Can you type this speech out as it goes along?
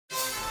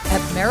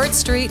Merritt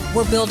Street,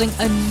 we're building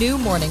a new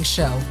morning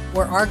show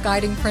where our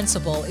guiding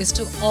principle is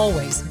to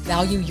always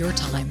value your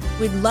time.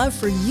 We'd love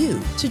for you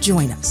to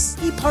join us.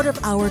 Be part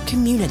of our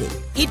community.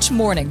 Each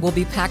morning will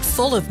be packed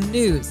full of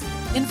news,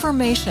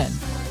 information,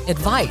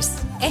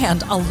 advice,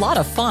 and a lot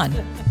of fun.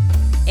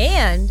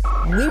 And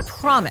we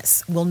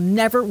promise we'll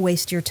never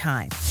waste your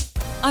time.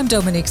 I'm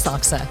Dominique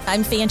Soxa.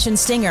 I'm Fanchon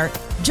Stinger.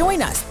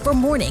 Join us for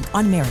Morning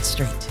on Merritt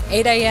Street.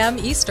 8 a.m.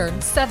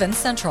 Eastern, 7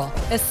 Central.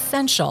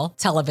 Essential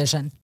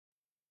television.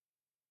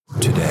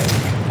 Today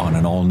on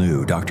an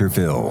all-new Dr.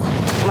 Phil.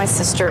 My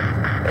sister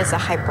is a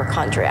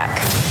hypochondriac.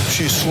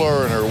 She's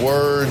slurring her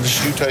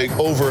words. You take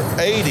over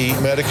 80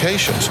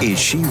 medications. Is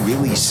she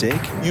really sick?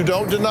 You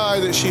don't deny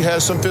that she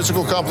has some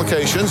physical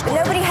complications.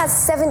 Nobody has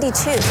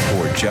 72.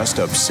 Or just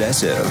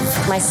obsessive?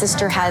 My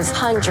sister has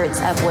hundreds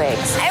of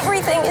wigs.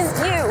 Everything is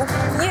you.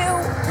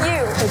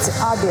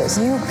 It's obvious.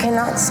 You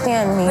cannot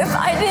stand me. If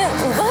I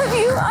didn't love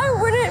you, I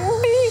wouldn't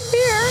be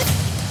here.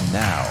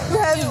 Now. You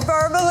have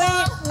verbally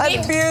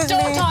abused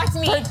Don't me talk to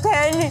me. for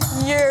 10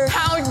 years.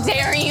 How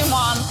dare you,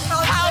 Mom?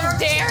 How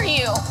dare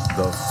you?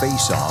 The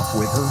face-off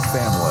with her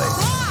family.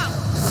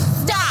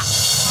 Stop!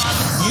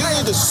 You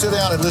need to sit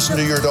down and listen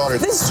to your daughter.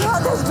 This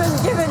child has been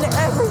given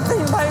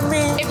everything by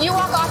me. If you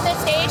walk off this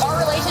stage, our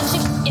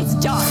relationship is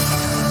done.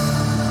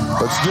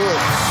 Let's do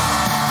it.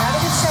 Have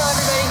a good show,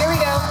 everybody. Here we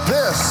go.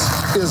 This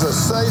is a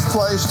safe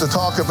place to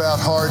talk about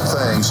hard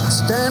things.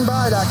 Stand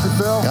by, Dr.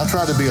 Phil. I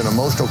try to be an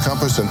emotional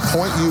compass and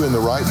point you in the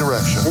right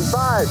direction. In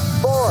 5,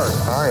 4.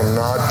 I am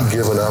not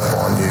giving up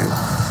on you.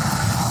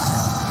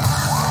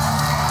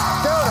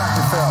 Go,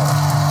 Dr.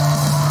 Phil.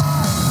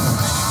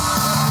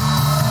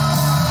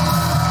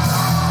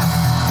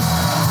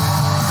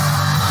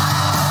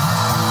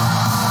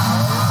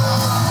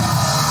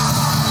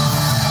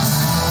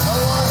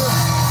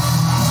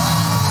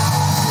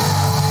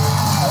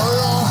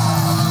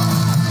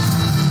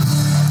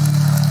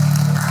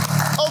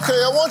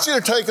 I want you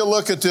to take a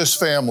look at this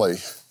family.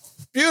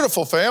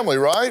 Beautiful family,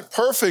 right?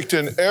 Perfect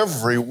in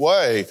every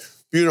way.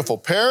 Beautiful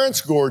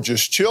parents,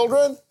 gorgeous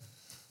children.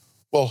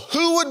 Well,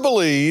 who would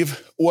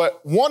believe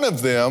what one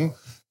of them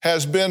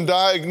has been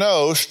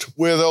diagnosed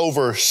with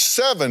over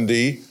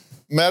 70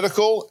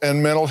 medical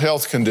and mental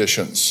health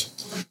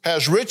conditions,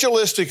 has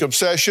ritualistic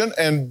obsession,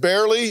 and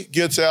barely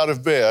gets out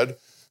of bed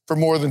for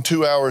more than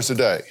 2 hours a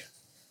day?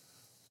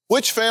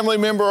 Which family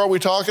member are we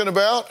talking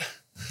about?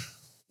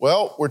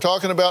 Well, we're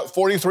talking about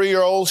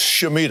 43-year-old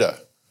Shamita.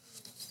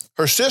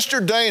 Her sister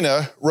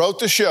Dana wrote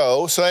the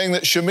show saying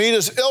that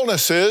Shamita's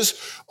illnesses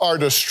are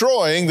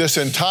destroying this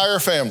entire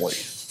family.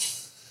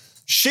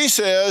 She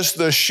says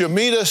the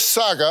Shamita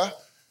saga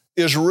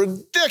is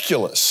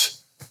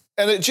ridiculous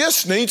and it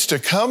just needs to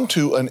come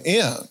to an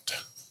end.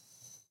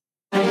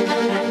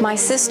 My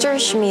sister,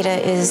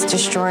 Shamita, is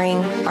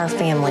destroying our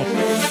family.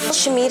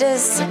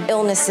 Shamita's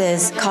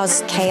illnesses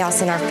cause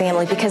chaos in our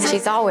family because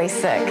she's always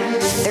sick.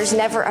 There's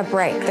never a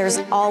break. There's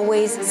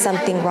always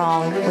something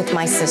wrong with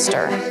my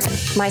sister.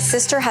 My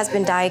sister has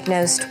been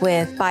diagnosed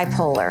with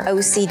bipolar,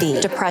 OCD,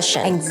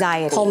 depression,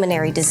 anxiety,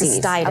 pulmonary disease,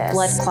 cystitis, a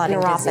blood clotting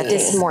neuropathy,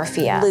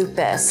 dysmorphia,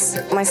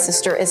 lupus. My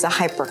sister is a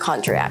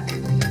hypochondriac.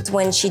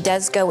 When she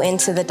does go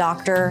into the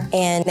doctor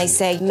and they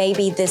say,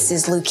 maybe this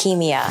is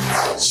leukemia,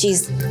 she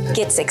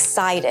gets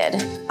excited.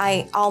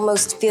 I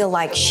almost feel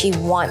like she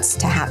wants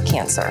to have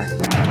cancer.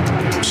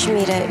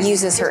 Shamita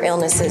uses her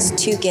illnesses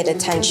to get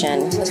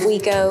attention. If we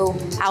go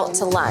out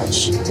to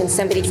lunch and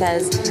somebody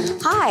says,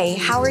 hi,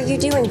 how are you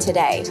doing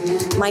today?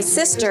 My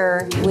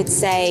sister would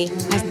say,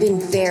 I've been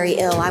very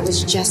ill. I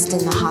was just in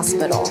the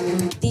hospital.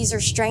 These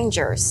are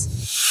strangers.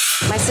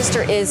 My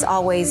sister is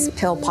always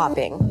pill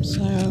popping. I'm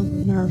so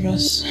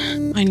nervous.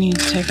 I need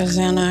to take a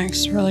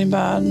Xanax really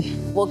bad.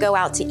 We'll go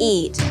out to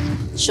eat.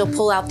 She'll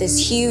pull out this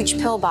huge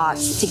pill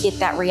box to get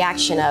that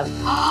reaction of,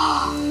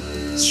 oh,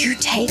 you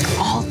take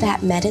all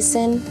that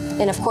medicine?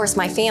 And of course,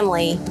 my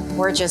family,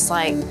 we're just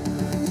like,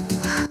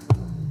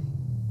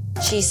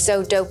 she's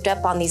so doped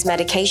up on these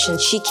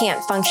medications, she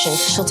can't function.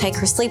 She'll take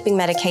her sleeping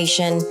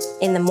medication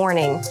in the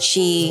morning.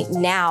 She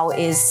now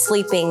is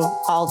sleeping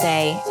all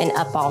day and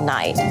up all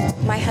night.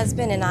 My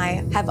husband and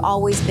I have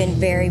always been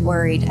very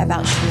worried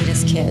about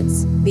Shamita's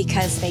kids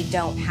because they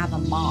don't have a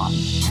mom.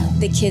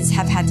 The kids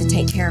have had to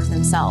take care of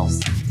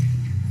themselves.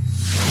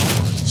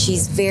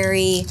 She's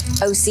very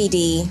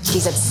OCD.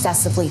 She's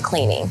obsessively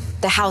cleaning.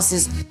 The house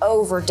is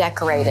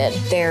over-decorated.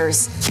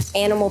 There's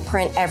animal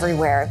print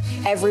everywhere.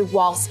 Every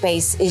wall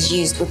space is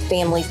used with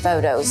family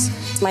photos.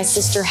 My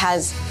sister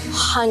has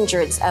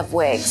hundreds of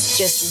wigs,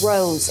 just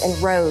rows and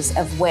rows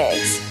of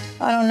wigs.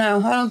 I don't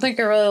know. I don't think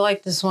I really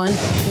like this one.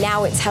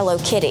 Now it's Hello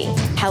Kitty.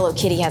 Hello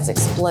Kitty has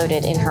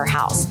exploded in her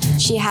house.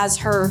 She has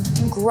her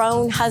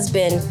grown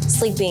husband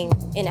sleeping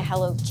in a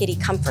Hello Kitty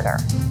comforter.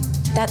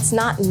 That's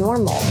not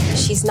normal.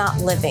 She's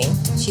not living.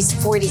 She's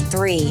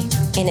 43,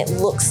 and it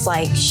looks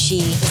like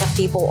she is a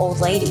feeble old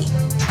lady.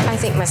 I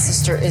think my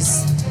sister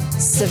is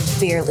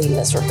severely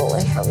miserable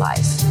in her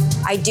life.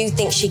 I do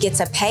think she gets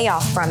a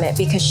payoff from it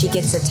because she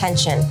gets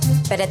attention,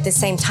 but at the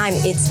same time,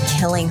 it's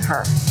killing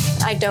her.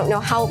 I don't know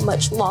how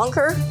much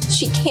longer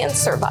she can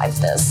survive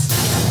this.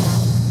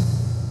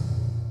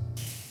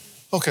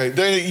 Okay,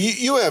 Dana,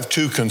 you have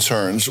two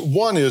concerns.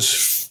 One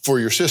is for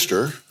your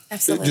sister,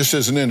 Absolutely. just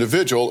as an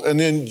individual, and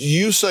then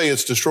you say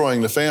it's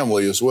destroying the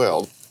family as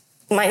well.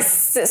 My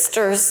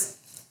sister's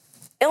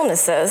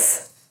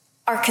illnesses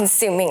are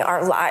consuming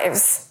our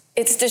lives.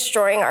 It's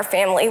destroying our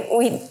family.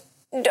 We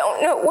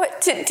don't know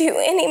what to do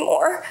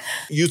anymore.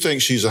 You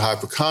think she's a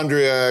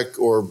hypochondriac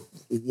or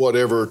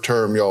whatever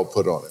term y'all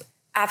put on it?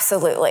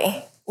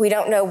 Absolutely. We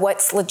don't know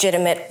what's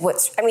legitimate,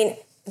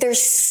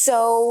 there's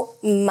so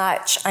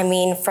much.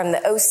 From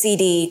the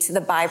OCD to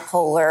the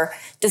bipolar,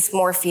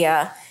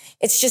 dysmorphia.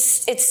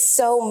 It's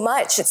so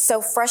much. It's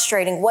so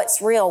frustrating.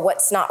 What's real?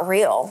 What's not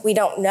real? We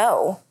don't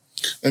know.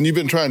 And you've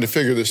been trying to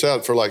figure this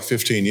out for like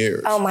 15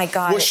 years. Oh my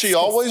God. Was she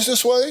always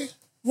this way?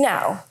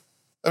 No.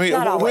 When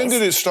Not always.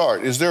 did it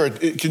start?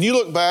 Can you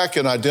look back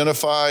and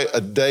identify a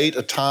date,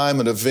 a time,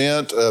 an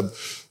event,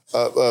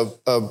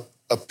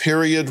 a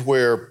period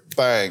where,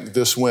 bang,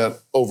 this went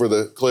over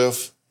the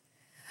cliff?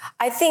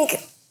 I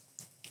think,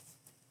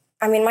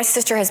 my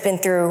sister has been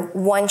through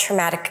one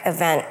traumatic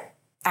event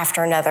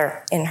after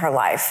another in her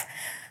life.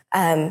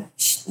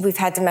 We've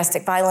had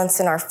domestic violence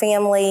in our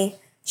family.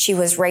 She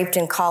was raped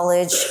in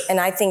college. And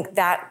I think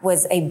that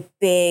was a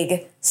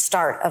big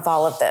start of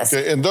all of this.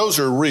 Okay, and those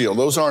are real.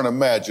 Those aren't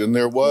imagined.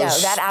 There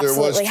was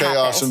chaos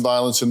happened. and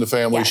violence in the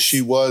family. Yes.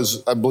 She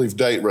was, I believe,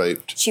 date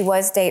raped. She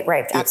was date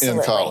raped, absolutely.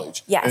 In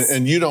college. Yes.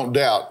 And you don't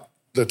doubt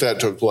that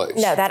took place?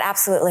 No, that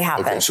absolutely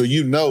happened. Okay, so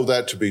you know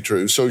that to be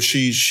true. So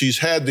she's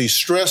had these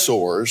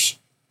stressors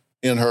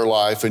in her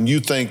life, and you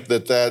think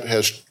that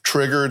has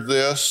triggered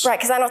this? Right,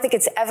 because I don't think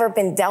it's ever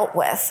been dealt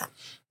with.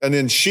 And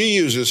then she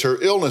uses her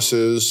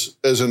illnesses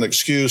as an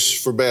excuse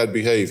for bad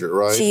behavior,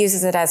 right? She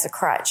uses it as a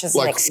crutch, as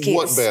an excuse.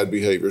 What bad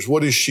behaviors?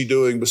 What is she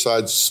doing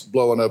besides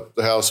blowing up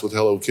the house with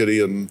Hello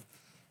Kitty and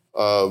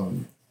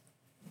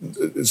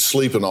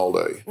sleeping all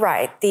day?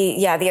 Right. The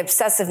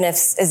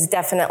obsessiveness is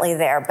definitely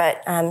there,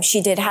 but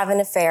she did have an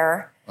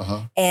affair,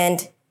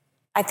 and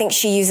I think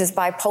she uses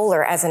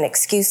bipolar as an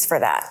excuse for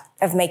that,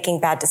 of making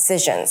bad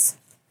decisions.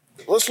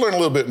 Let's learn a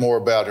little bit more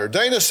about her.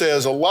 Dana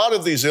says a lot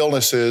of these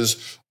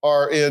illnesses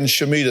are in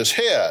Shamita's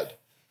head,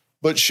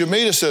 but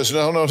Shamita says,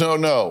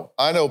 no.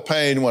 I know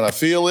pain when I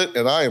feel it,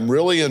 and I am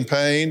really in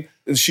pain.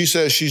 And she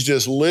says she's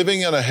just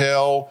living in a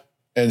hell,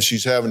 and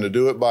she's having to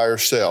do it by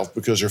herself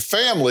because her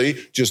family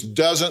just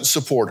doesn't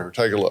support her.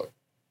 Take a look.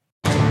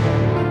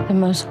 The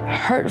most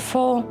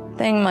hurtful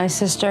thing my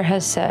sister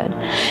has said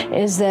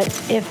is that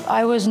if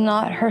I was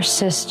not her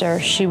sister,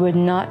 she would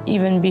not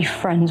even be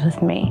friends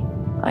with me.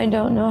 I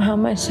don't know how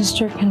my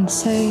sister can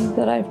say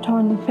that I've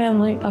torn the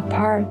family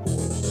apart.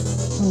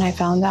 When I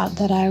found out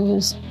that I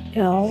was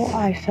ill,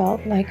 I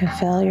felt like a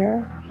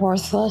failure,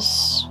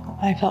 worthless.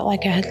 I felt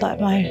like I had let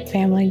my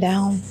family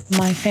down.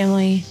 My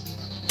family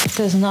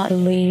does not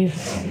believe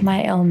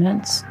my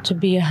ailments to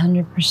be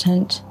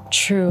 100%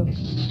 true.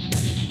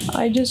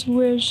 I just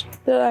wish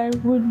that I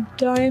would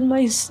die in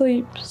my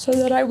sleep so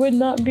that I would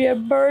not be a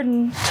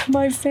burden to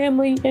my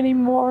family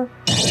anymore.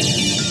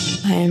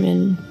 I am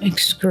in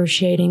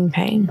excruciating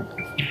pain,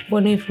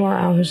 24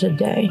 hours a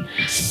day.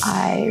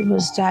 I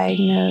was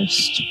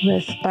diagnosed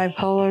with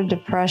bipolar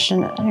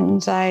depression,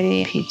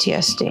 anxiety,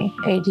 PTSD,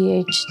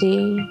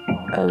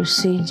 ADHD,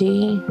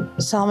 OCD,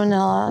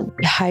 salmonella,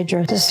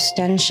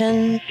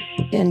 hydrodistension,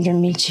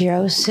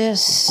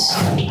 endometriosis,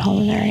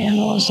 pulmonary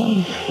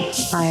embolism.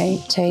 I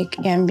take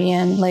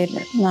Ambien late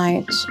at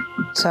night,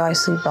 so I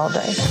sleep all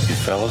day. You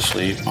fell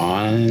asleep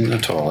on the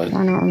toilet.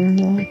 I don't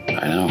remember.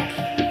 I know.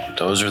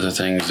 Those are the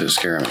things that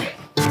scare me.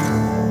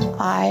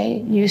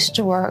 I used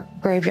to work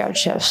graveyard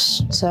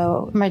shifts,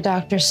 so my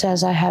doctor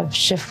says I have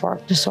shift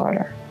work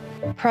disorder.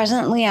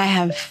 Presently, I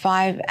have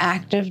 5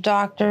 active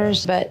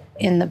doctors, but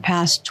in the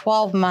past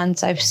 12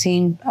 months, I've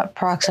seen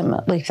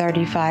approximately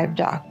 35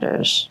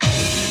 doctors.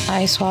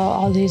 I swallow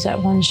all these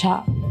at one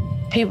shot.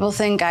 People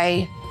think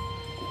I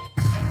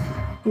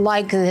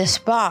like this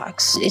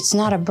box. It's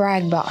not a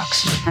brag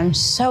box. I'm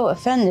so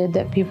offended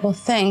that people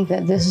think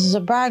that this is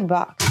a brag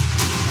box.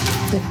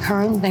 The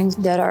current things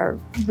that are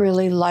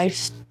really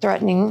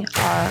life-threatening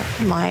are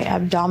my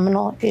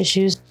abdominal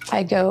issues.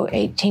 I go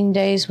 18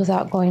 days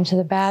without going to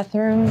the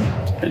bathroom.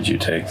 Did you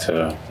take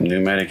the new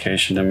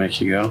medication to make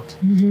you go?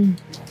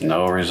 Mm-hmm.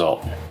 No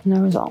result.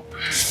 No result.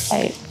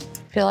 I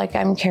feel like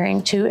I'm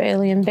carrying 2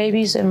 alien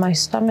babies in my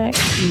stomach.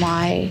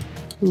 My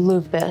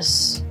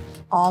lupus,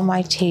 all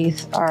my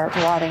teeth are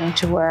rotting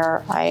to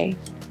where I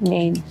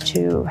need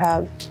to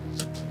have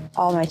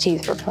all my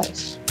teeth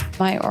replaced.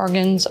 My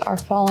organs are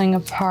falling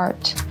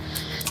apart,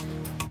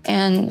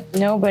 and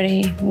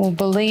nobody will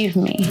believe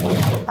me.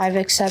 I've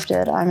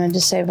accepted I'm a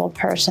disabled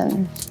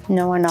person.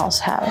 No one else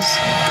has.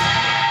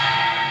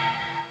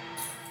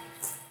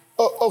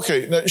 Oh,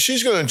 okay, now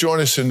she's going to join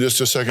us in just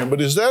a second,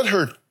 but is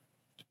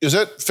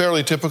that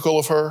fairly typical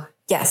of her?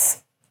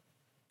 Yes.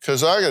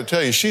 Because I got to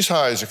tell you, she's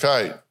high as a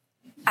kite.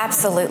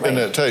 Absolutely. In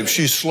that tape,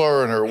 she's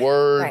slurring her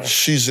words. Right.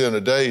 She's in a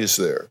daze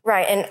there.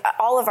 Right, and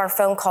all of our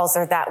phone calls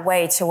are that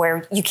way to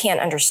where you can't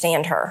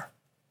understand her.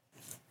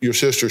 your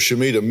sister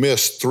Shamita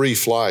missed 3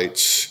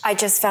 flights. I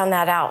just found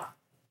that out.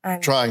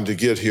 Trying to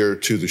get here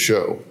to the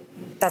show.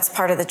 That's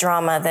part of the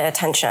drama, the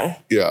attention.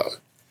 Yeah.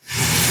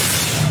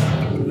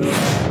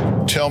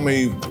 Tell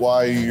me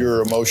why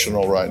you're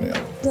emotional right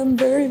now. I'm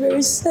very,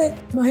 very sick.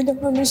 I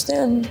don't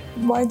understand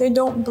why they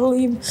don't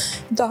believe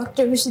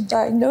doctors'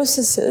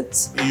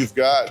 diagnoses. You've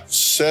got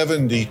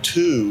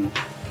 72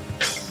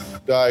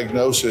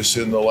 diagnoses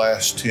in the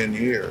last 10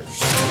 years.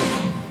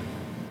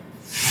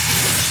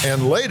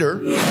 And later,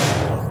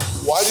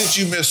 why did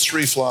you miss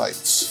 3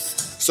 flights?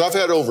 So I've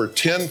had over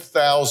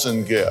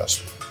 10,000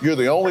 guests. You're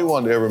the only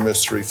one to ever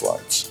miss 3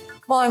 flights.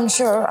 Well, I'm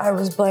sure I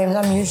was blamed.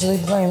 I'm usually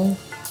blamed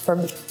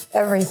for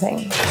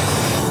everything.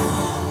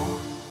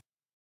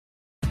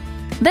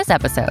 This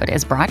episode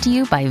is brought to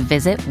you by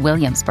Visit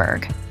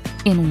Williamsburg.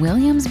 In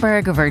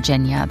Williamsburg,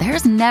 Virginia,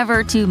 there's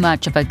never too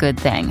much of a good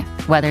thing.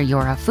 Whether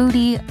you're a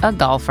foodie, a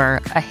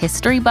golfer, a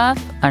history buff,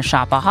 a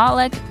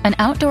shopaholic, an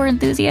outdoor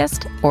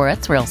enthusiast, or a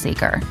thrill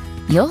seeker,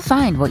 you'll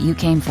find what you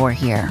came for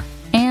here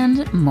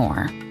and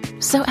more.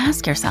 So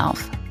ask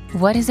yourself,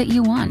 what is it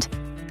you want?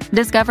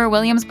 Discover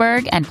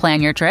Williamsburg and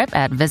plan your trip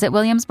at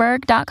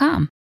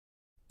visitwilliamsburg.com.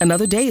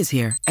 Another day is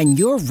here, and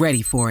you're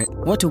ready for it.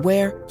 What to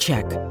wear?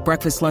 Check.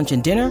 Breakfast, lunch,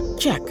 and dinner?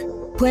 Check.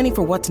 Planning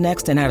for what's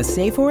next and how to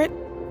save for it?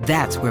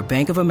 That's where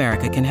Bank of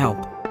America can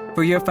help.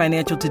 For your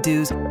financial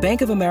to-dos,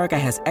 Bank of America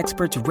has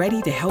experts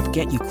ready to help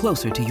get you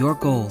closer to your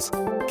goals.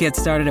 Get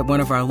started at one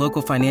of our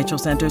local financial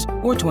centers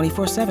or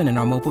 24/7 in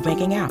our mobile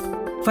banking app.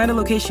 Find a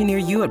location near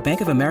you at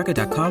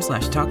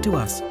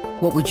bankofamerica.com/talktous.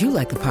 What would you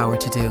like the power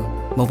to do?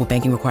 Mobile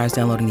banking requires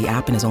downloading the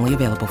app and is only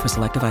available for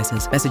select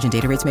devices. Message and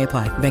data rates may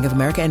apply. Bank of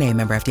America NA,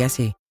 member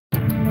FDIC.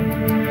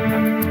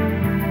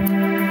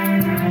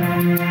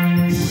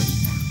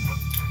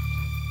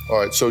 All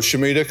right, so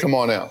Shamita, come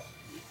on out.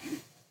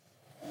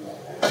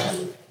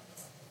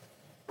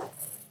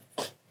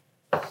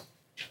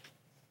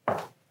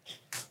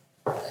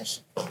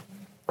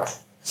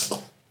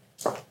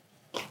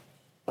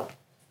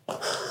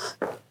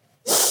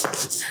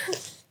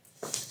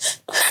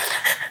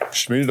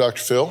 Shamita,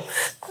 Dr. Phil,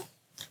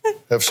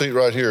 have a seat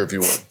right here if you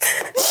would.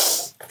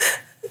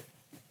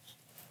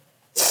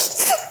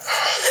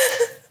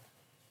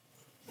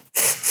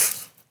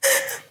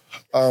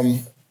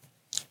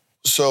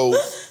 So,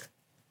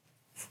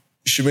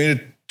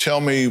 Shamita, tell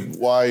me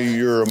why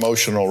you're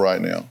emotional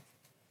right now.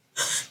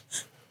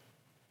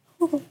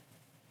 Well,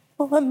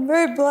 I'm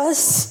very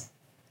blessed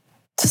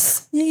to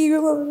see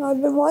you.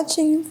 I've been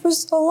watching you for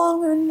so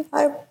long, and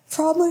I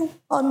probably,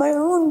 on my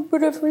own,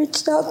 would have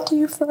reached out to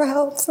you for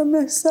help for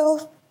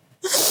myself.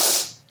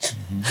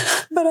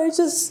 But I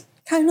just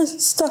kind of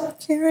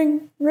stopped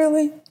caring,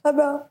 really,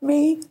 about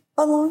me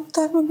a long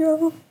time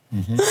ago.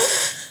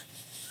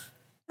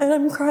 And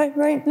I'm crying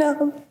right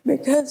now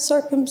because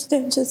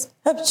circumstances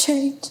have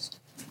changed.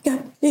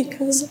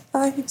 Because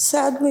I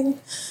sadly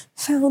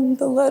found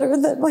the letter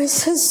that my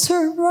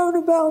sister wrote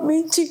about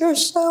me to your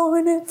show,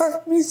 and it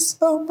hurt me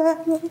so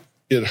bad.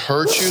 It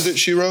hurt you that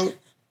she wrote?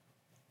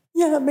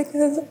 Yeah,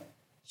 because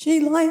she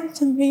lied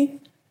to me.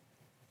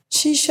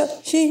 She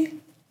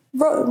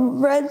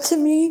read to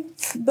me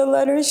the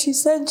letter she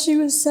said she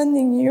was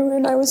sending you,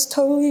 and I was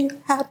totally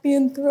happy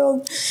and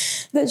thrilled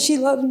that she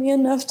loved me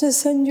enough to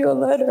send you a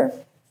letter.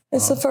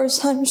 It's the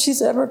first time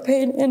she's ever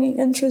paid any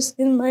interest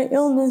in my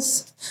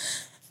illness.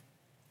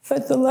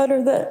 But the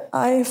letter that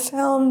I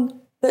found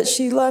that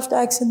she left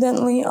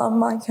accidentally on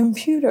my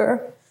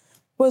computer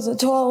was a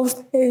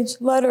 12-page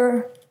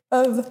letter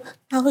of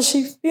how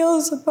she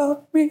feels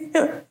about me.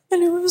 And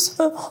it was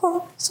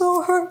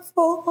so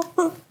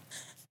hurtful.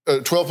 A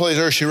 12-page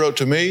letter she wrote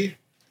to me?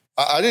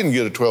 I didn't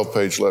get a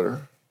 12-page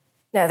letter.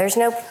 No, there's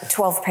no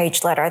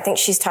 12-page letter. I think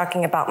she's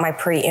talking about my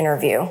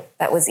pre-interview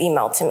that was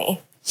emailed to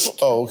me.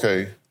 Oh,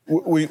 okay.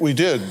 We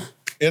did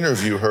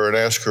interview her and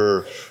ask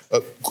her,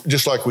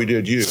 just like we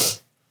did you.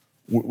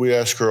 We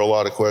asked her a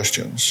lot of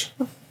questions.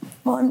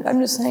 Well, I'm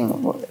just saying,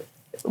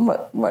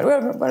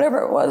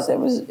 whatever it was,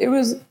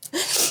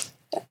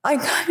 I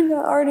kind of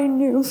already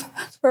knew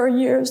for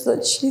years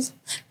that she's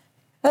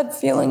had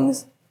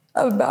feelings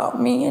about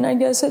me, and I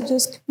guess it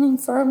just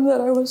confirmed that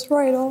I was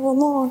right all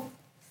along.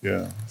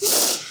 Yeah.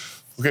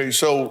 Okay,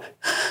 so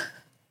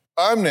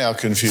I'm now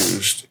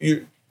confused.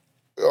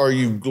 Are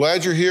you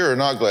glad you're here or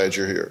not glad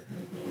you're here?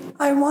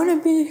 I want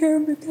to be here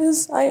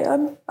because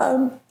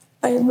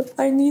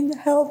I need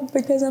help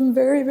because I'm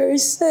very, very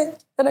sick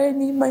and I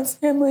need my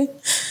family.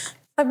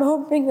 I'm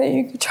hoping that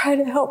you could try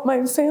to help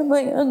my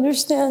family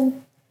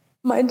understand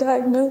my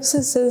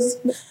diagnosis.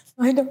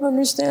 I don't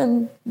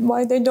understand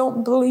why they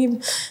don't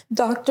believe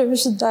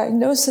doctors'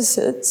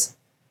 diagnoses.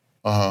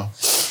 Well,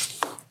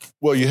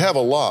 you have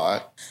a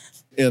lot.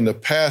 In the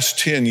past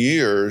 10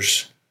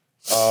 years,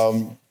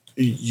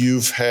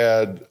 you've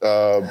had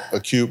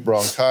acute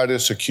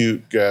bronchitis,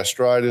 acute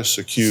gastritis,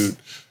 you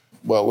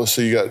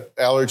got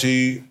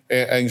allergy,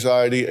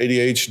 anxiety,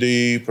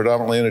 ADHD,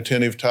 predominantly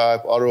inattentive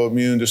type,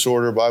 autoimmune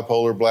disorder,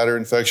 bipolar, bladder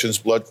infections,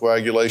 blood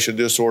coagulation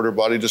disorder,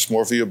 body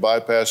dysmorphia,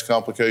 bypass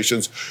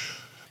complications.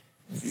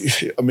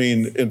 I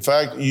mean, in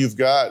fact, you've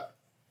got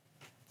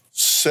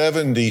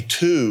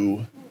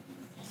 72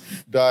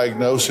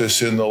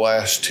 diagnoses in the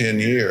last 10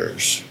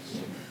 years.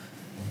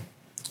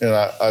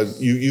 And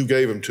you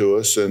gave them to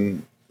us,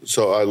 and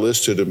so I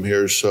listed them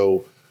here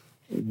so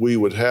we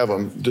would have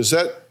them. Does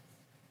that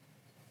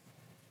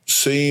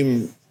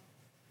seem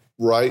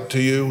right to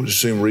you? Does it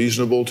seem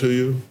reasonable to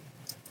you?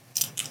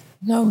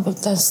 No, but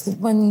that's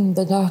when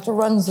the doctor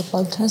runs the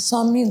blood tests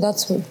on me.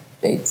 That's what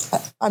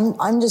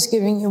I'm just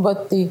giving you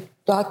what the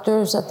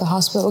doctors at the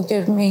hospital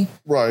give me.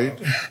 Right.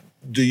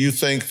 Do you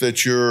think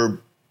that you're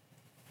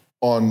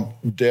on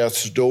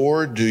death's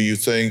door? Do you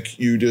think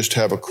you just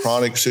have a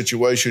chronic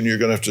situation you're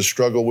going to have to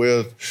struggle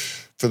with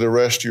for the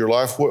rest of your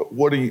life?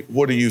 What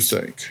do you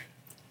think?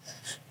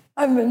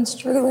 I've been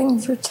struggling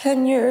for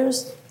 10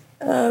 years.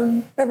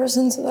 Ever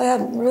since I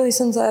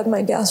had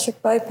my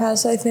gastric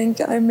bypass, I think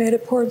I made a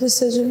poor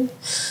decision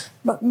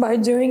by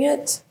doing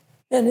it.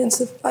 And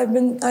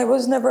I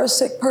was never a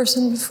sick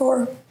person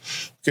before.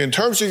 Okay, in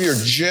terms of your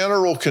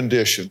general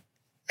condition,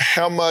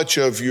 how much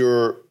of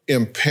your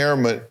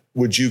impairment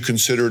would you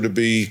consider to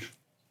be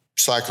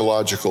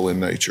psychological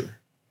in nature?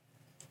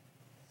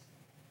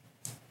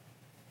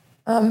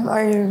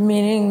 Are you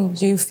meaning,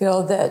 do you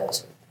feel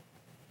that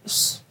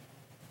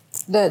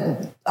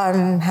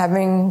I'm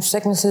having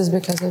sicknesses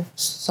because of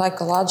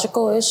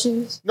psychological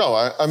issues? No,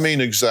 I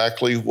mean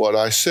exactly what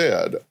I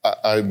said.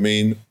 I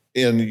mean,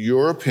 in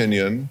your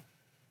opinion,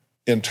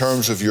 in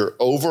terms of your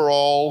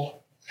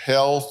overall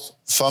health,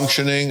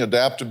 functioning,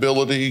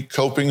 adaptability,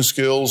 coping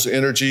skills,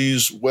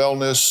 energies,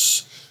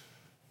 wellness,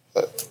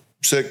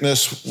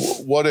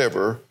 sickness,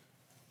 whatever,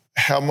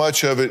 how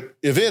much of it,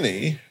 if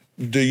any,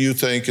 do you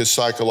think is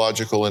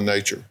psychological in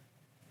nature?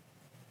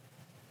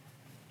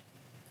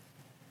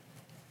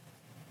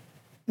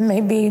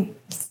 Maybe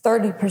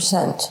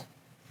 30%.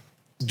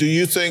 Do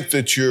you think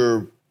that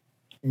you're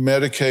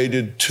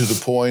medicated to the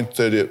point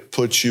that it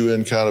puts you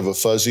in kind of a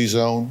fuzzy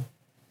zone?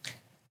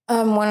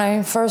 When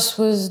I first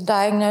was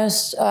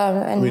diagnosed,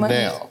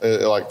 now,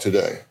 like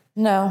today?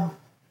 No,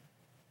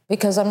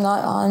 because I'm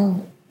not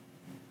on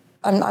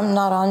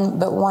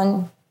but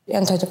one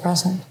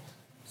antidepressant.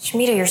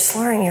 Shamita, you're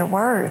slurring your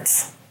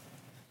words.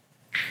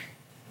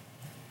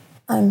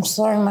 I'm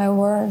slurring my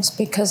words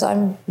because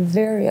I'm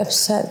very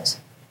upset.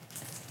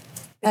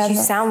 But you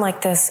sound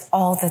like this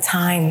all the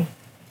time.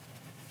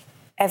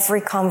 Every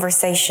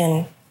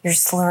conversation, you're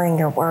slurring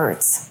your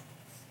words.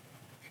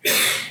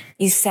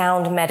 You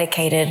sound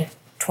medicated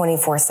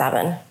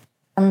 24/7.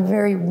 I'm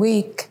very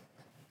weak.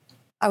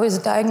 I was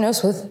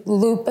diagnosed with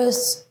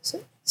lupus,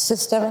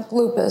 systemic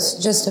lupus,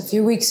 just a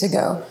few weeks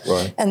ago.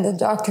 Right. And the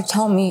doctor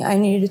told me I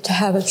needed to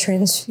have a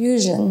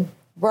transfusion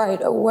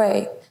right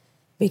away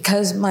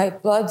because my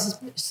blood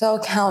cell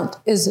count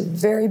is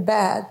very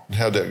bad.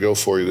 How'd that go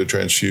for you, the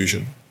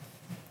transfusion?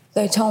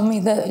 They told me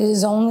that it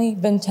has only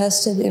been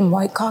tested in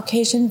white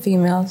Caucasian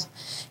females.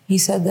 He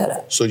said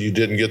that... So you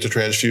didn't get the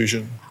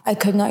transfusion? I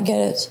could not get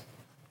it.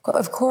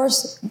 Of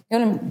course, I'm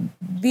going to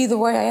be the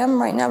way I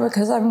am right now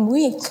because I'm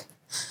weak.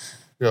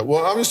 Yeah,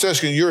 well, I'm just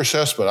asking your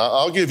assessment.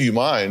 I'll give you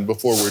mine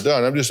before we're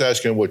done. I'm just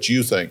asking what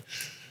you think.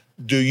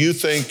 Do you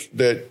think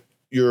that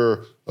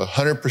you're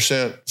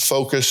 100%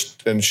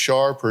 focused and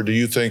sharp, or do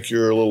you think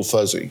you're a little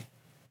fuzzy?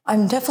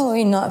 I'm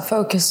definitely not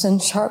focused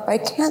and sharp. I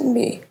can't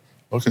be.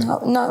 Okay.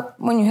 Not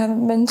when you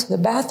haven't been to the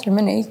bathroom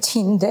in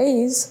 18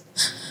 days.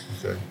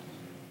 Okay.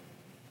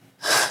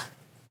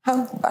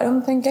 I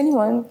don't think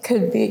anyone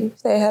could be.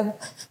 If they have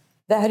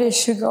that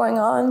issue going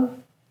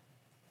on,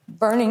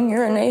 burning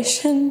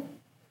urination,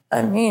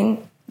 I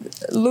mean,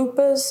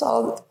 lupus,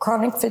 all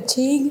chronic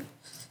fatigue.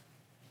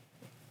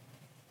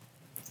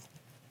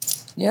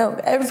 You know,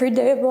 every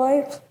day of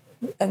life.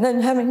 And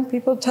then having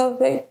people tell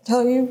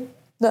you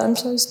that I'm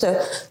supposed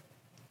to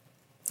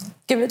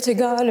give it to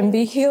God and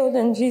be healed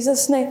in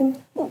Jesus' name.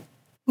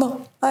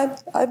 Well,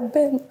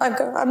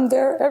 I'm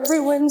there every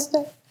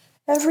Wednesday,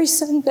 every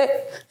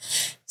Sunday,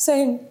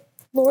 saying,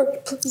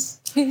 Lord,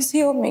 please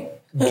heal me.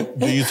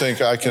 Do you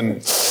think I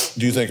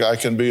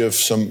can be of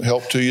some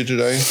help to you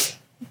today?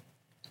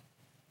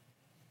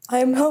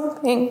 I'm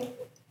hoping.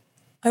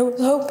 I was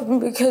hoping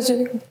because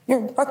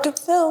you're Dr.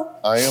 Phil.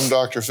 I am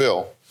Dr.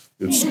 Phil.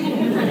 It's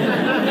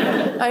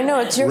I know,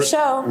 it's your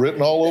show.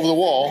 Written all over the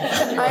wall.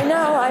 I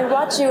know, I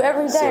watch you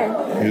every day.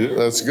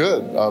 That's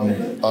good.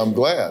 I'm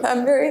glad.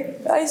 I'm very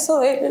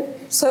isolated,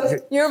 so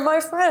you're my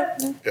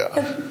friend.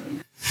 Yeah.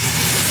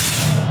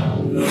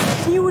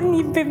 You wouldn't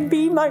even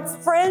be my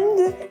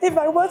friend if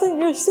I wasn't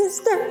your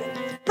sister.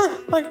 Oh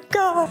my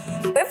God.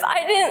 If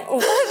I didn't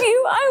love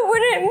you, I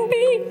wouldn't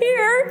be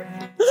here.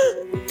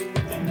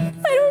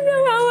 I don't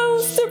know how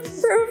else to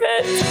prove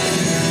it.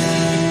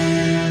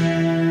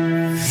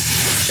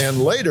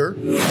 And later,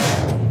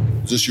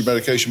 is this your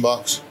medication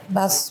box?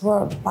 That's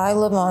what I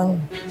live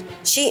on.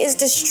 She is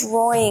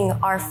destroying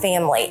our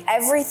family.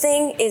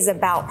 Everything is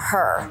about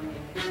her.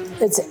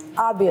 It's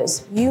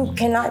obvious. You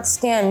cannot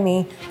stand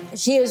me.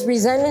 She has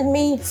resented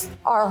me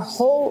our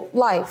whole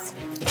life.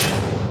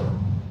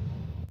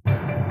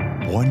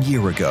 1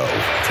 year ago.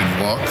 Can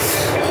you walk?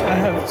 I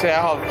have to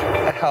have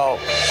help.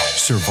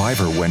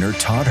 Survivor winner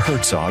Todd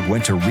Herzog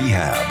went to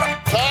rehab.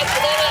 Todd,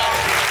 come on out.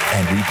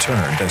 And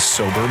returned a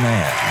sober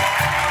man.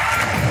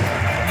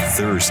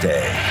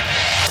 Thursday.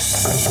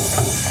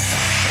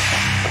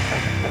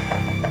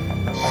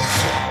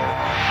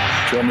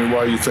 Tell me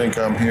why you think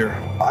I'm here.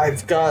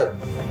 I've got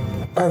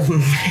a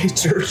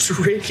major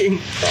drinking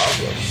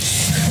problem.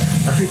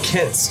 I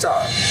can't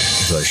stop.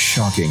 The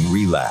shocking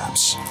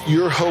relapse.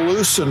 You're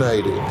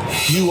hallucinating.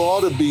 You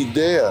ought to be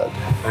dead.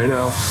 I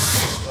know.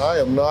 I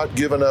am not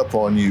giving up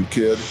on you,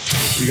 kid.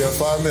 You got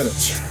 5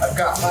 minutes. I've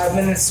got 5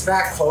 minutes to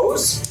back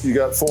close. You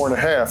got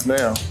 4.5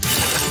 now.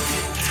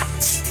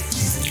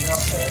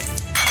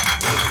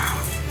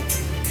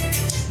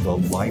 The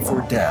life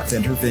or death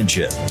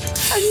intervention.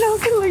 I'm not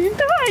gonna let you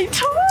die,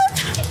 Todd.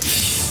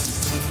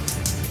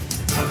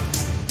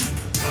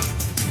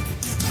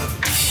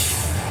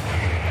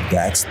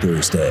 That's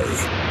Thursday.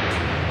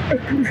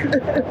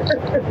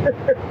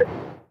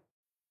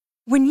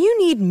 When you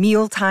need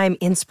mealtime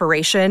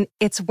inspiration,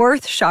 it's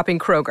worth shopping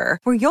Kroger,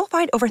 where you'll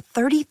find over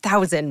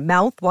 30,000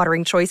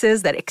 mouth-watering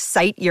choices that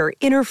excite your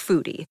inner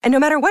foodie. And no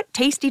matter what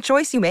tasty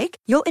choice you make,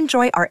 you'll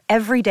enjoy our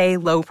everyday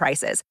low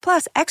prices,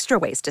 plus extra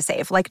ways to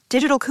save, like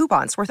digital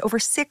coupons worth over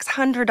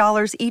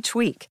 $600 each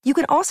week. You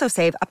can also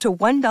save up to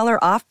 $1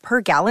 off per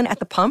gallon at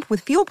the pump with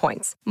fuel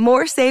points.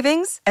 More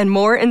savings and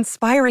more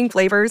inspiring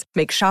flavors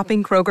make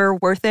shopping Kroger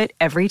worth it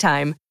every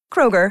time.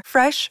 Kroger,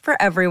 fresh for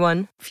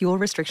everyone. Fuel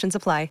restrictions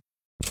apply.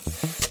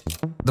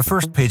 The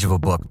first page of a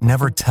book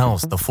never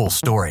tells the full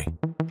story.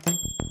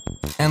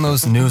 And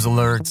those news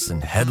alerts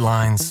and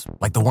headlines,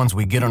 like the ones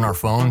we get on our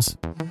phones,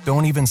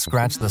 don't even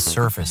scratch the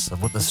surface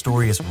of what the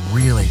story is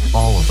really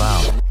all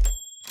about.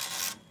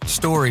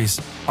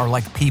 Stories are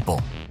like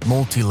people,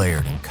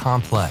 multi-layered and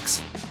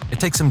complex. It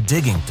takes some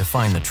digging to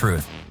find the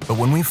truth, but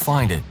when we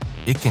find it,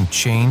 it can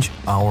change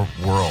our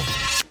world.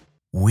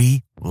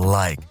 We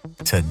like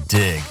to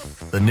dig.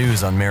 The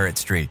news on Merritt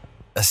Street.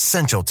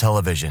 Essential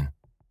television.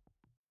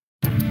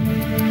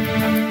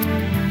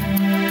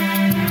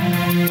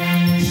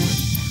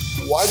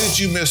 Why did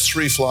you miss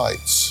 3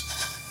 flights?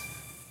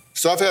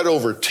 So I've had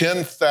over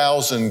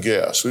 10,000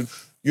 guests.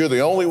 You're the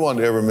only one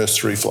to ever miss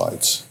 3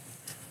 flights.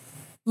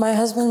 My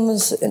husband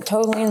was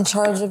totally in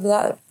charge of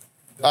that.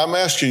 I'm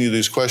asking you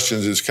these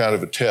questions as kind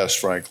of a test,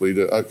 frankly,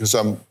 because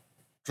I'm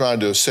trying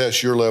to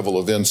assess your level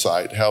of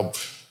insight, how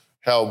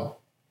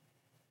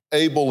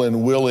able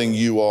and willing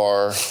you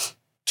are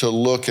to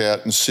look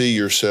at and see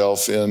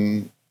yourself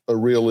in a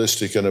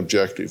realistic and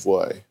objective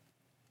way.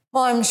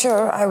 Well, I'm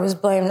sure I was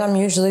blamed. I'm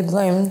usually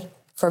blamed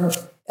for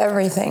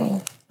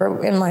everything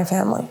in my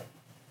family,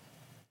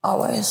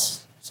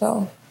 always.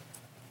 So,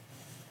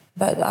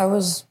 but I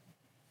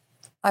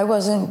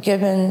wasn't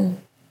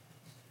given,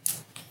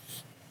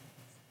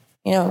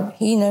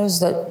 he knows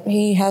that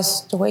he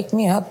has to wake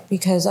me up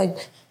because I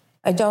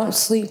don't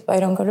sleep. I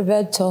don't go to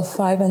bed till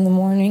 5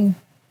 a.m.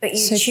 But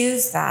you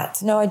choose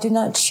that. No, I do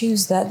not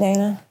choose that,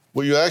 Dana.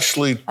 Well, you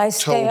actually I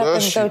stay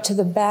up and go to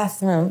the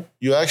bathroom.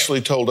 You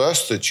actually told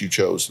us that you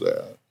chose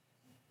that.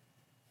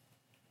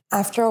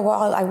 After a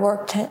while, I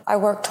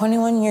worked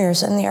 21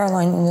 years in the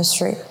airline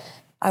industry.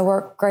 I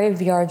worked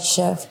graveyard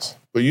shift.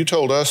 But you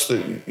told us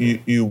that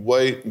you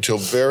wait until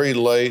very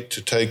late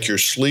to take your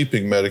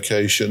sleeping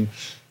medication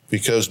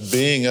because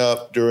being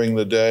up during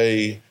the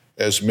day,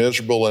 as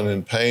miserable and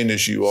in pain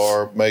as you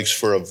are, makes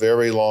for a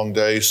very long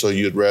day, so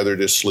you'd rather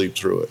just sleep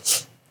through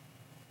it.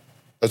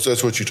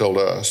 That's what you told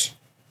us.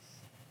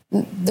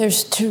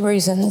 There's 2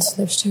 reasons.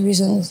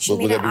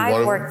 Shamita,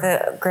 I work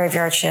the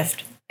graveyard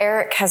shift.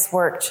 Eric has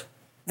worked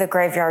the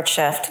graveyard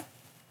shift.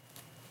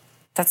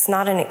 That's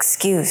not an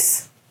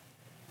excuse.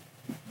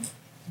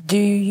 Do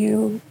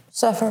you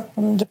suffer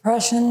from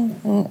depression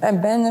and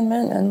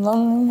abandonment and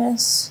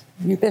loneliness?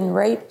 Have you been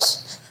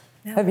raped?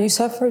 No. Have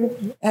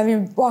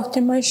you walked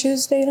in my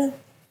shoes, Dana?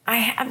 I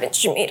haven't,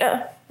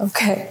 Shamita.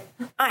 Okay.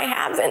 I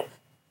haven't.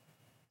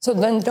 So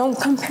then don't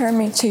compare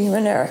me to you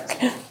and Eric.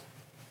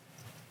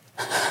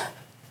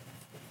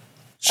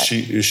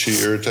 Is she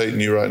irritating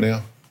you right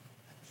now?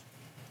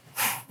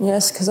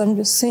 Yes, because I'm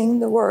just seeing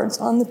the words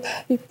on the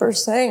paper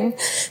saying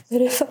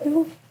that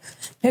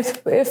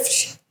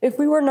if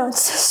we were not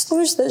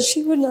sisters, that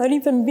she would not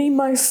even be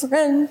my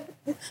friend.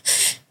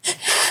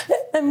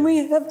 And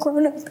we have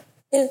grown up.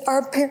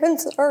 Our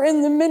parents are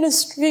in the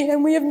ministry,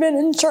 and we have been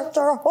in church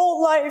our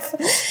whole life.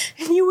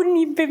 And you wouldn't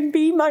even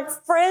be my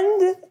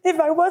friend if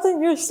I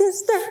wasn't your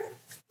sister.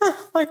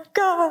 Oh, my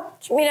God.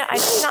 Shamita, I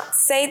did not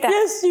say that.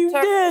 Yes, you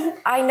did.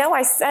 I know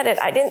I said it.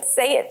 I didn't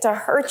say it to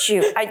hurt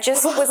you. I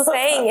just was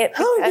saying it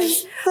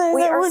because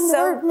we are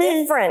so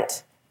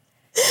different.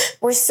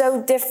 We're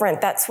so different.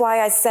 That's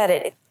why I said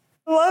it.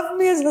 Love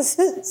me as a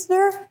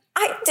sister?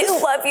 I do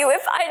love you.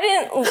 If I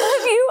didn't love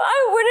you,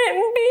 I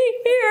wouldn't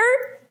be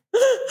here.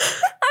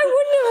 I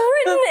wouldn't have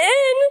written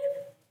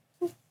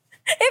in.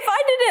 If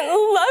I didn't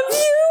love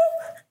you,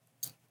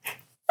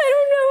 I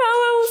don't know how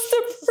else to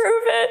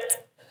prove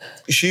it.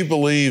 She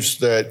believes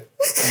that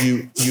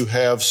you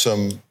have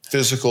some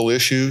physical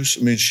issues?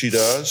 I mean, she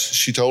does.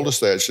 She told us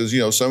that. She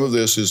says, some of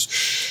this is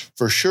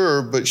for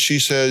sure, but she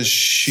says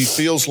she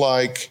feels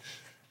like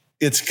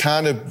it's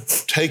kind of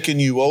taken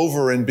you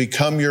over and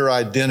become your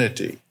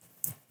identity.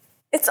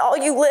 It's all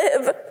you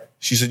live.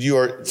 She said,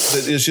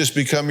 it's just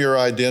become your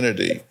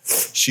identity.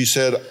 She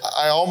said,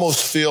 I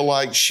almost feel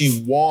like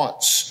she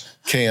wants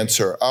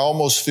cancer. I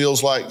almost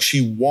feels like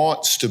she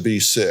wants to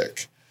be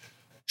sick.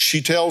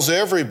 She tells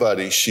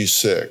everybody she's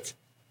sick.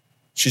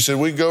 She said,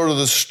 we go to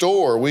the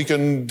store, we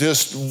can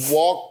just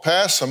walk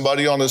past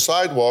somebody on the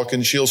sidewalk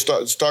and she'll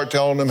start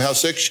telling them how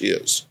sick she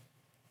is.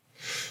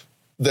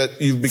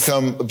 That you've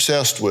become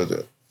obsessed with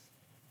it.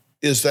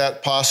 Is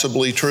that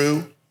possibly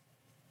true?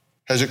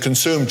 Has it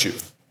consumed you?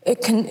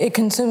 It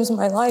consumes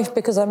my life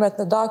because I'm at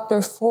the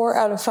doctor 4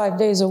 out of 5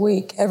 days a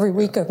week, every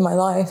week of my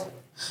life.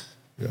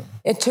 Yeah.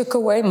 It took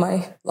away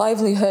my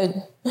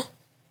livelihood.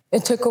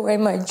 It took away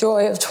my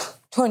joy of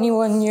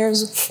 21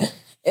 years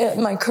at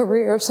my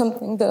career,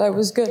 something that I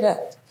was good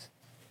at.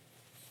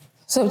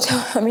 So,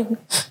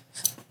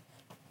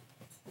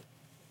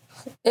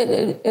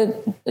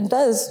 it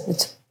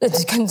does.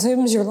 It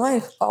consumes your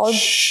life.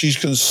 She's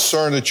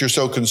concerned that you're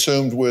so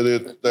consumed with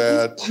it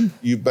that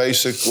you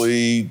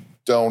basically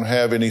don't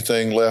have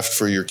anything left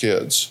for your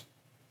kids.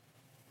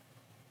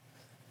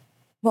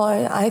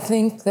 Well, I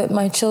think that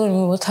my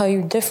children will tell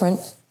you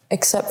different,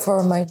 except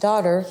for my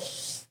daughter,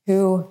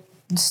 who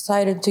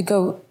decided to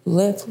go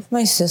live with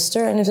my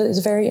sister and is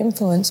very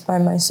influenced by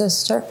my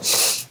sister.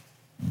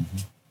 Mm-hmm.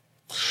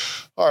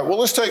 All right, well,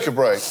 let's take a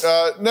break.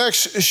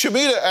 Next,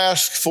 Shamita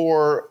asked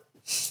for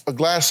a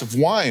glass of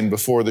wine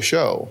before the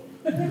show.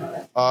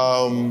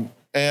 And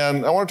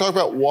I want to talk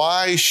about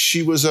why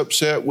she was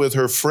upset with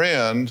her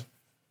friend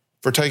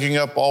for taking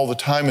up all the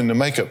time in the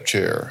makeup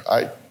chair.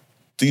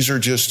 These are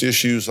just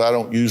issues I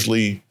don't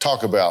usually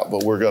talk about,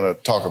 but we're going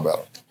to talk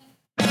about them.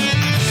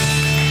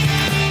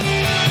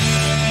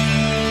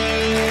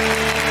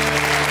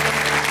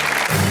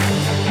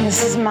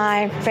 This is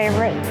my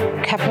favorite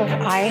cup of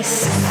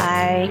ice.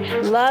 I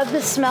love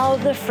the smell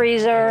of the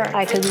freezer.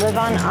 I could live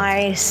on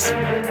ice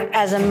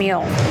as a meal.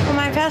 Well,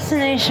 my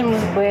fascination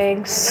with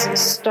wigs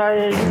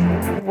started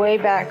way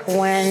back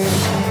when.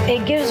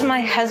 It gives my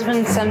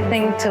husband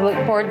something to look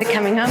forward to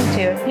coming home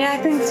to. Yeah, I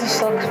think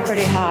this looks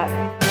pretty hot.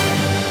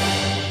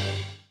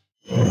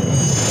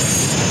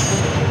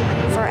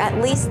 For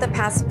at least the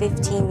past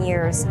 15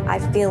 years, I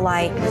feel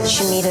like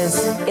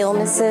Shamita's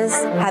illnesses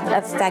have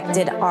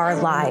affected our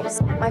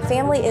lives. My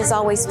family is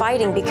always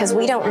fighting because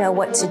we don't know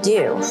what to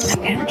do. I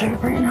can't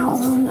drive right now.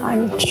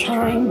 I'm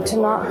trying to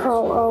not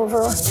hurl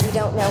over. We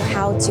don't know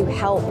how to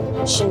help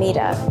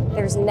Shamita.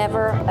 There's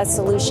never a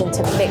solution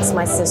to fix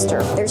my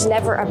sister. There's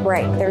never a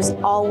break. There's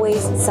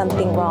always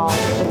something wrong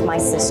with my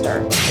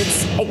sister.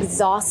 It's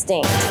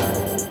exhausting.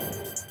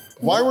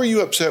 Why were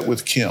you upset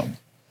with Kim?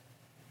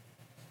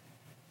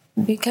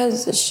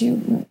 Because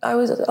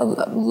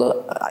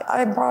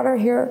I brought her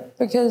here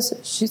because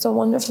she's a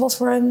wonderful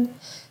friend.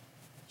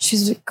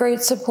 She's a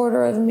great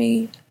supporter of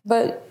me,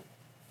 but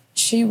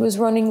she was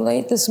running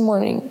late this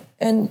morning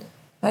and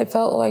I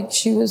felt like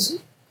she was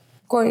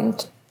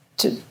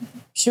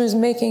she was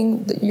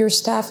making your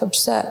staff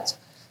upset,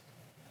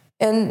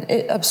 and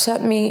it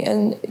upset me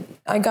and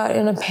I got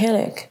in a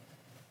panic.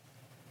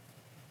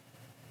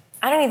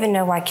 I don't even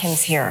know why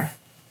Kim's here.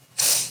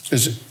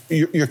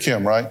 You're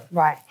Kim, right?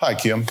 Right. Hi,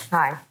 Kim.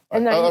 Hi.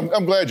 And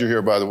I'm glad you're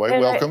here, by the way.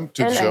 Welcome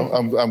to the show.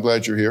 I'm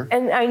glad you're here.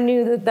 And I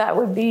knew that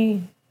would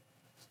be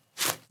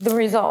the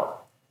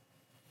result.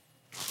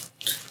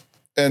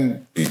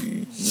 And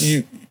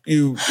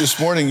you this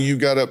morning you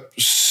got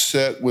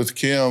upset with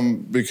Kim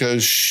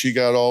because she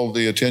got all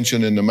the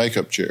attention in the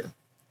makeup chair.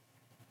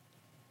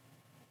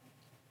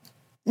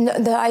 No,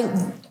 that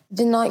I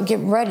did not get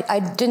ready.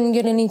 I didn't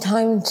get any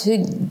time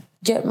to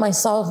get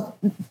myself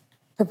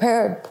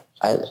prepared.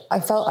 I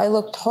felt I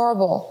looked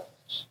horrible.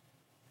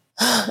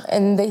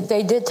 And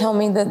they did tell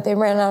me that they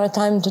ran out of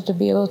time to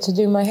be able to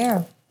do my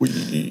hair. Well,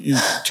 you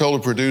told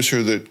a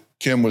producer that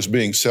Kim was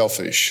being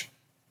selfish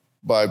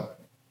by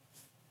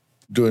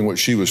doing what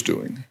she was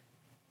doing.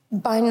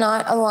 By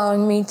not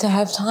allowing me to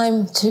have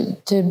time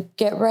to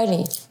get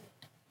ready.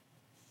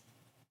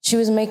 She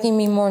was making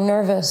me more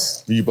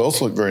nervous. You both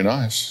look very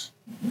nice.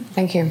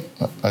 Thank you.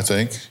 I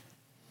think.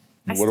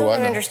 I still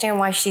don't understand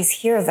why she's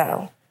here,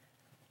 though.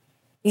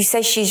 You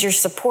say she's your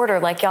supporter,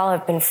 like y'all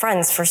have been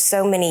friends for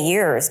so many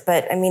years.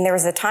 But, I mean, there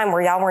was a time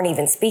where y'all weren't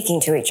even speaking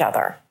to each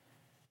other.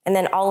 And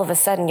then all of a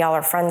sudden, y'all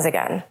are friends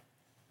again.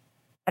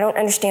 I don't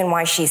understand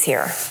why she's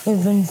here.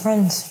 We've been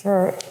friends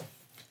for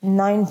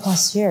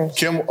 9+ years.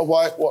 Kim,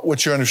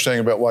 what's your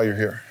understanding about why you're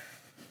here?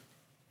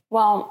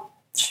 Well,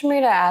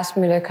 Shamita asked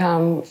me to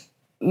come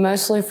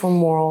mostly for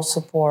moral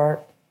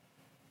support,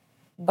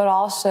 but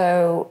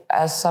also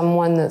as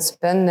someone that's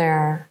been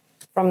there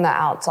from the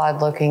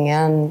outside looking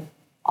in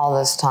all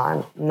this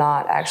time,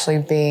 not actually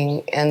being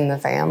in the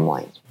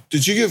family.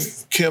 Did you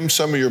give Kim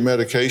some of your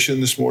medication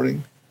this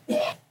morning?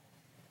 Did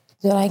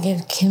I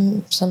give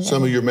Kim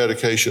some of your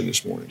medication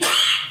this morning?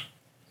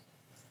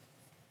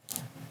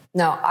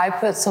 No, I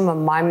put some of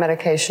my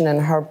medication in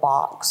her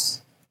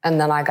box,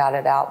 and then I got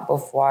it out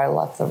before I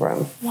left the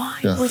room. Why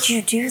would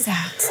you do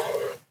that?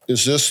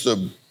 Is this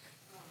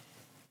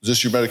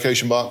your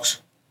medication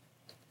box?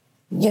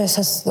 Yes,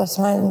 that's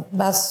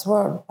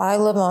what I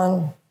live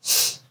on.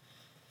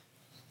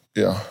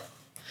 Yeah.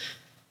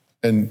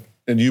 And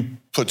you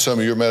put some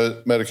of your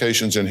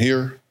medications in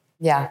here?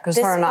 Yeah, because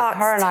her and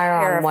I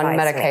are on one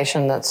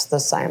medication that's the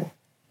same.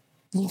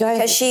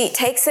 Because she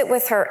takes it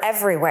with her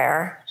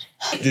everywhere.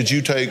 Did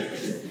you take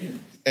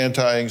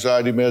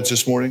anti-anxiety meds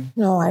this morning?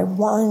 No, I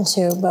wanted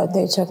to, but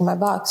they took my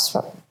box.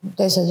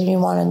 They said you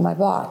wanted my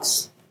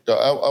box.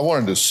 I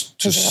wanted to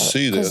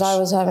see this. Because I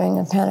was having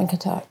a panic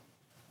attack.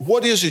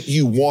 What is it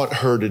you want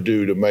her to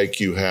do to make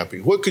you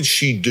happy? What could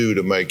she do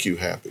to make you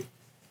happy?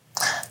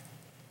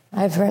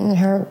 I've written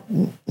her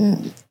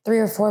 3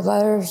 or 4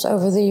 letters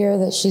over the year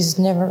that she's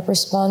never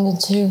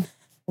responded to.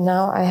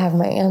 Now I have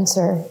my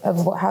answer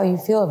of how you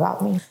feel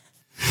about me.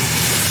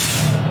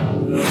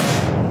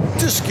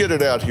 Just get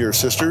it out here,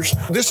 sisters.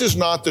 This is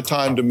not the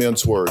time to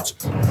mince words.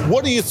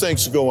 What do you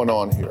think's going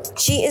on here?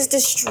 She is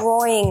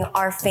destroying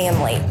our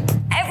family.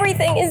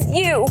 Everything is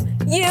you.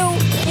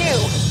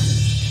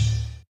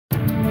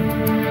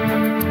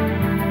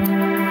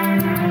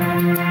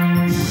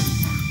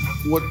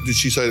 What did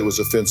she say that was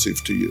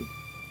offensive to you?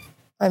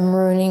 I'm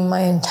ruining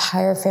my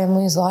entire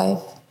family's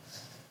life.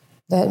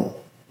 That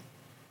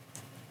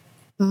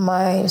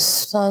my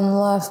son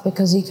left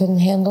because he couldn't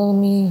handle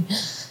me.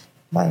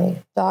 My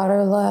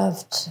daughter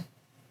left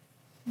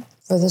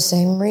for the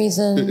same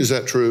reason. Is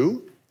that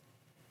true?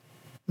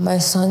 My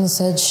son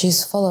said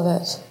she's full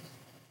of it.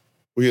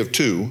 We have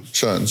 2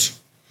 sons.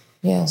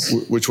 Yes.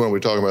 Which one are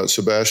we talking about,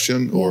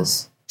 Sebastian or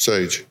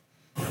Sage?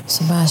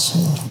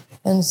 Sebastian.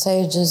 And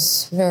Sage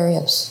is very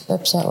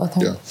upset with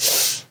him. Yeah.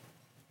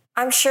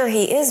 I'm sure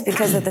he is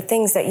because of the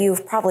things that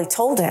you've probably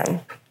told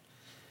him.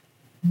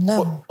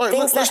 No. All right,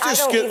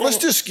 let's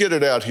just get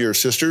it out here,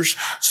 sisters.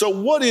 So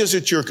what is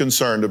it you're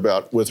concerned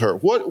about with her?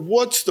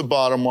 What's the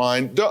bottom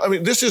line? I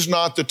mean, this is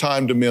not the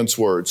time to mince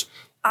words.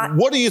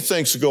 What do you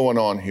think's going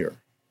on here?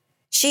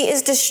 She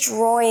is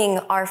destroying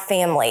our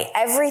family.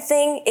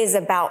 Everything is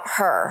about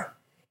her.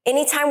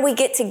 Anytime we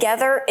get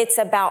together, it's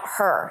about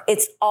her.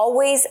 It's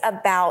always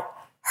about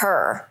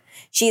her.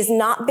 She has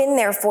not been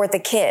there for the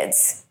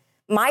kids.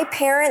 My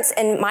parents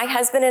and my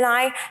husband and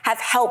I have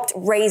helped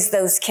raise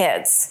those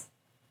kids.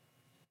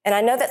 And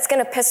I know that's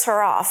going to piss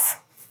her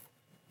off.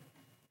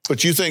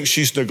 But you think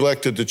she's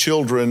neglected the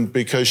children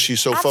because she's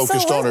so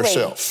focused on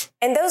herself.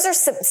 And those are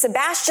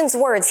Sebastian's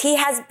words. He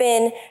has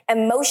been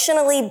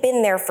emotionally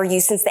been there for you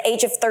since the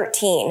age of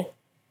 13.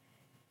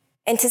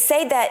 And to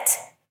say that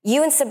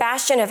you and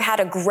Sebastian have had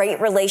a great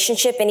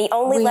relationship and he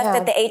only left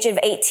at the age of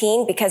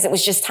 18 because it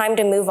was just time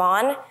to move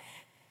on.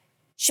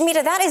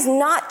 Shamita, that is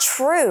not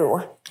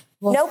true.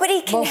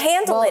 Nobody can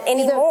handle it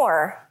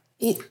anymore.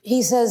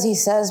 He says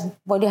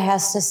what he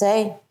has to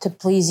say to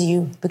please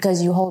you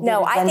because you hold it against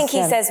him. No, I think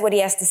he says what he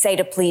has to say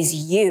to please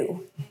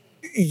you.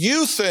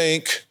 You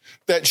think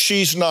that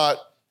she's not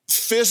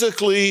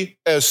physically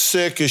as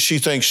sick as she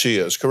thinks she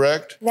is,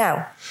 correct?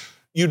 No.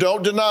 You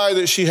don't deny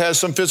that she has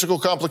some physical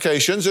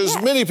complications,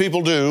 as many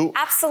people do.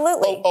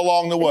 Absolutely.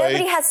 Along the way.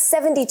 Nobody has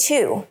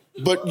 72.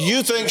 But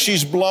you think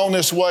she's blown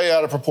this way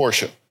out of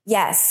proportion?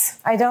 Yes.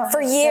 I don't.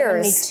 For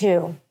years.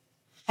 72.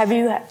 Have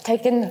you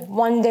taken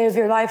one day of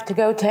your life to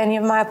go to any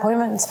of my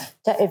appointments?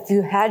 If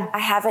you had? I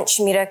haven't,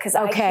 Shamita, because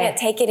I can't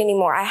take it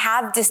anymore. I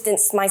have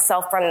distanced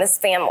myself from this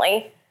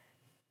family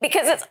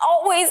because it's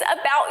always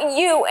about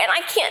you, and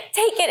I can't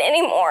take it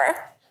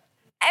anymore.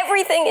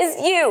 Everything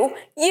is you,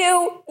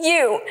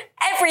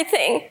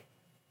 everything.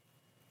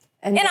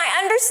 And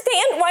I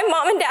understand why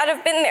mom and dad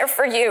have been there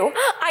for you.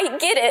 I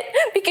get it,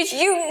 because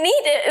you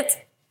need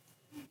it.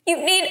 You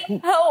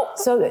need help.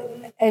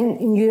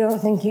 And you don't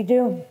think you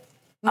do?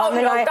 God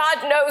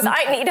knows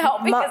I need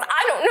help because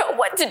I don't know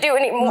what to do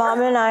anymore.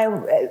 Mom and I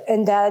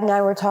and Dad and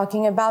I were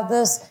talking about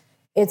this.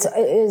 It's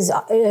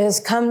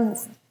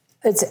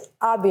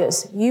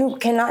obvious. You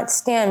cannot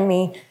stand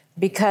me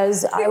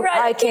because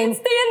I can't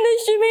stand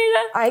this,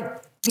 Shamita.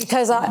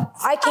 Because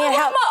I can't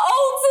help my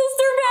old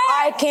sister back.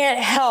 I can't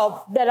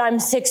help that I'm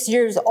 6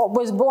 years old,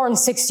 was born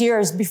 6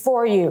 years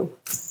before you,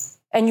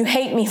 and you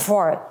hate me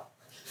for it.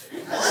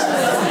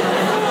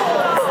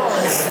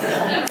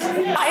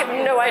 I have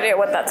no idea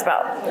what that's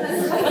about.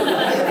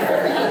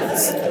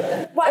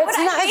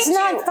 It's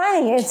not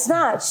funny. It's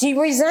not. She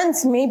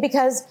resents me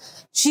because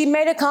she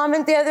made a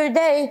comment the other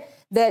day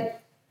that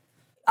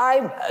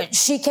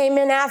she came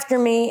in after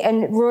me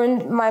and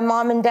ruined my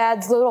mom and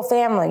dad's little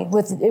family.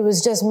 It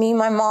was just me,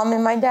 my mom,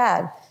 and my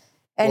dad.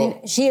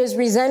 And she has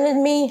resented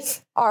me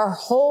our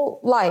whole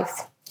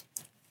life.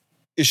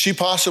 Is she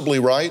possibly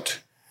right?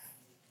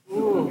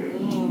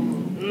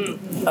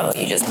 Oh,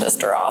 you just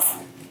pissed her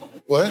off.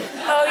 What?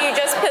 Oh, you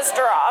just pissed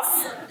her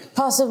off.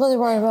 Possibly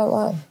right about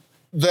what?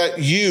 That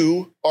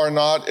you are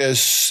not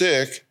as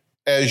sick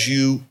as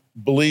you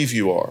believe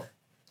you are.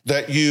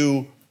 That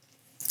you...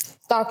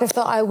 Dr.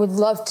 Phil, I would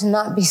love to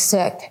not be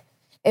sick.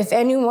 If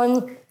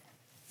anyone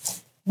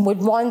would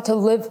want to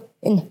live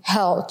in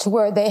hell to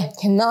where they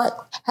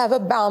cannot have a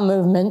bowel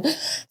movement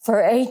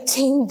for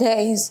 18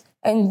 days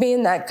and be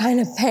in that kind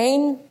of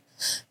pain?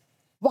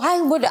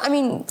 Why would, I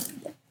mean,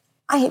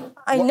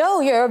 I know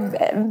you're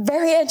a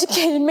very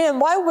educated man.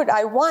 Why would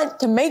I want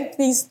to make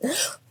these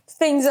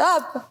things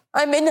up?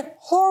 I'm in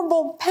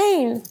horrible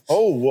pain.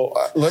 Oh,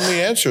 well, let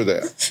me answer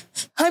that.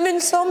 I'm in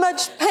so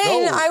much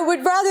pain. No. I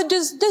would rather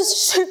just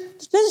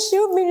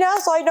shoot me now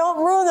so I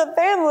don't ruin the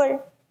family.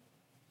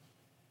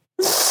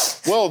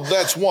 Well,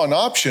 that's one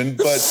option,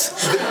 but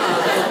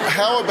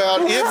how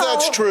about if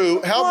that's true?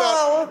 How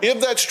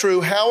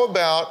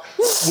about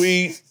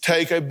we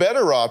take a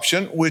better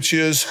option, which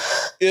is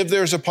if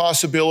there's a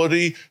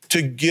possibility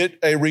to get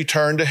a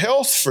return to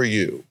health for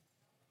you?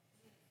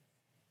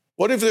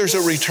 What if there's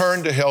a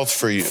return to health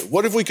for you?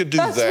 What if we could do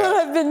that? That's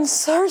what I've been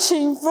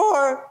searching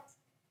for.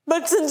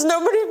 But since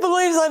nobody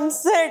believes I'm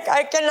sick,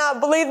 I cannot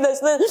believe this.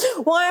 Then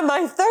why am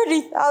I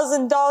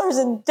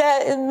 $30,000 in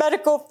debt in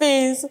medical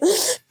fees?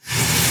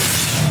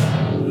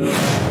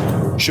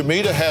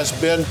 Shamita has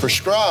been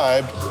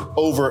prescribed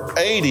over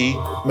 80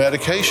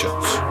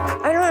 medications.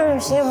 I don't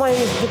understand why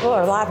these people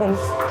are laughing.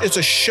 It's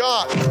a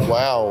shock.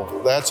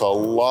 Wow, that's a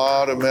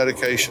lot of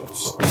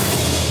medications.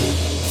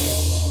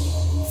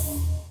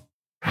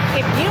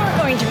 If you are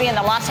going to be in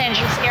the Los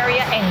Angeles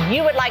area and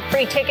you would like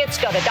free tickets,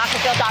 go to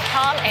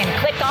drphil.com and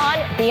click on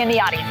Be in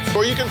the Audience.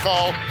 Or you can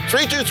call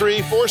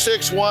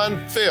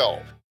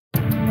 323-461-PHIL.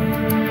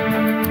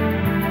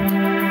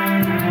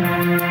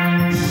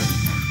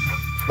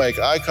 Make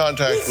eye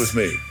contact with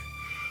me.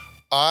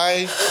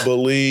 I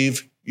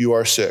believe you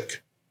are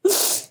sick.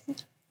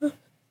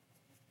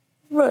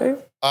 Right.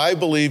 I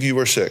believe you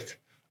are sick.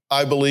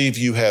 I believe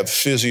you have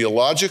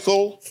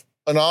physiological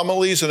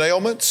anomalies and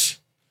ailments,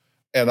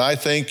 and I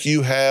think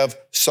you have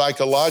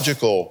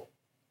psychological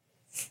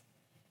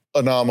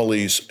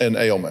anomalies and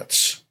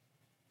ailments.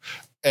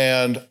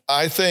 And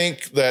I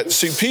think that,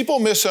 see, people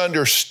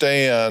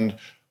misunderstand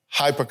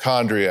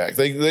hypochondriac.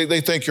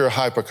 They think you're a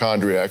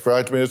hypochondriac,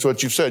 right? I mean, that's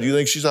what you've said. You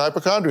think she's a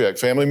hypochondriac.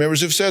 Family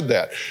members have said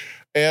that.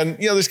 And,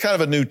 you know, there's kind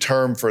of a new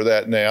term for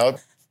that now.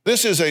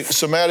 This is a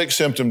somatic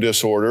symptom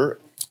disorder,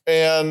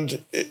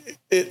 and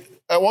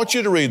I want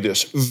you to read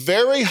this.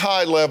 Very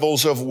high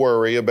levels of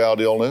worry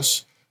about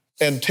illness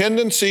and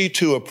tendency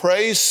to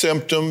appraise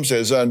symptoms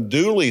as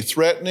unduly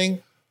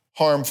threatening,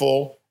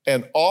 harmful,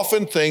 and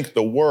often think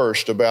the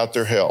worst about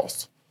their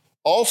health.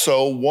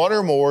 Also, one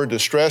or more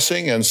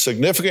distressing and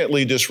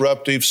significantly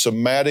disruptive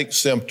somatic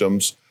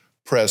symptoms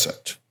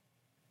present.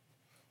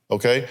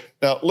 Okay?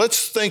 Now,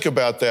 let's think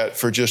about that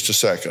for just a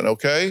second,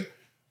 okay?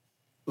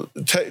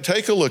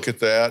 Take a look at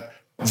that.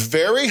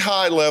 Very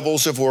high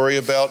levels of worry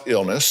about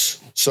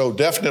illness, so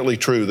definitely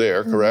true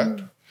there, correct?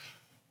 Mm-hmm.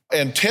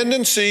 And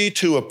tendency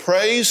to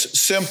appraise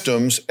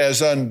symptoms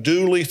as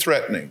unduly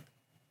threatening,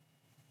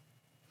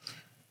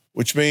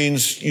 which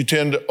means you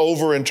tend to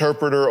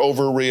overinterpret or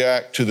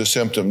overreact to the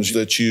symptoms,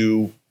 that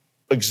you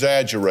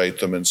exaggerate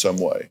them in some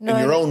way, in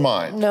your own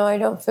mind. No, I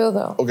don't feel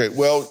that. Okay,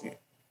 well,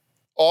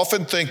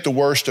 often think the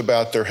worst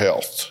about their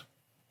health.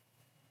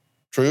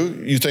 True?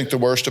 You think the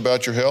worst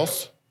about your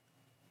health?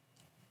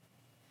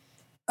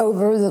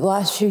 Over the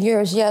last few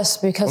years, yes,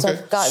 because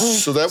I've gotten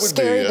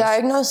scary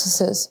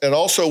diagnoses. And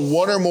also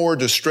one or more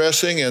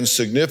distressing and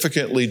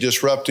significantly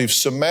disruptive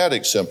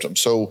somatic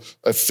symptoms. So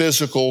a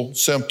physical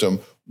symptom,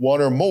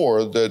 one or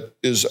more that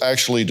is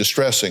actually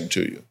distressing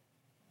to you.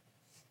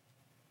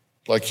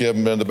 Like you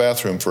haven't been in the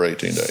bathroom for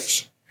 18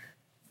 days.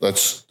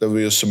 That would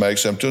be a somatic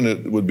symptom.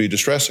 It would be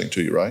distressing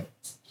to you, right?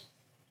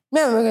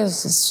 No,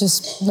 because it's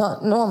just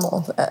not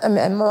normal. I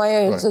mean,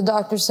 the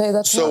doctors say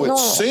that's not normal.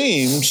 So it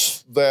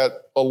seems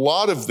that a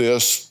lot of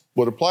this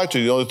would apply to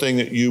you. The only thing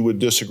that you would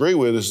disagree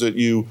with is that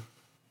you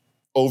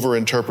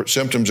overinterpret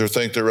symptoms or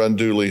think they're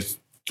unduly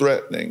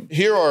threatening.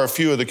 Here are a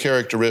few of the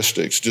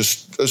characteristics. I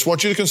just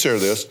want you to consider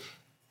this.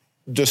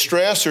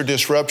 Distress or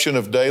disruption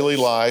of daily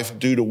life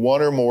due to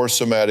one or more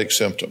somatic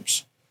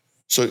symptoms.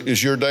 So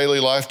is your daily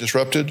life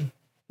disrupted?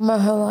 My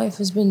whole life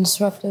has been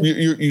disrupted.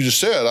 You just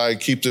said, I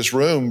keep this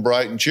room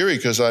bright and cheery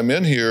because I'm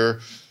in here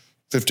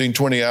 15,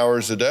 20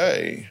 hours a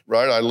day,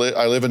 right? I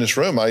live in this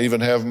room. I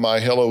even have my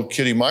Hello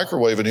Kitty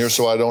microwave in here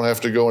so I don't have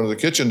to go into the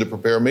kitchen to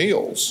prepare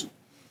meals.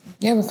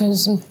 Yeah,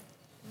 because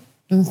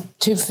I'm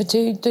too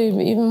fatigued to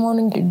even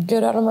want to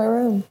get out of my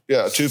room.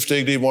 Yeah, too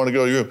fatigued to even want to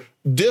go to your room.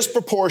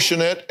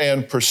 Disproportionate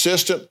and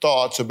persistent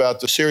thoughts about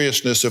the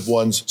seriousness of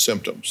one's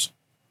symptoms.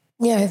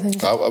 Yeah, I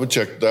think. I would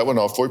check that one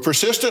off for you.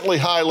 Persistently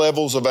high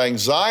levels of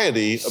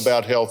anxiety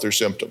about health or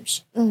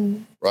symptoms,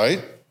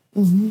 right?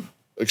 Mm-hmm.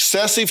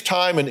 Excessive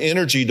time and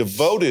energy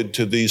devoted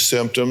to these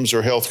symptoms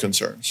or health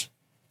concerns.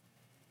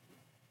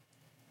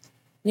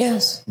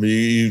 Yes.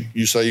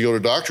 You say you go to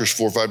doctors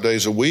 4 or 5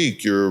 days a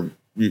week.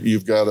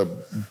 You've got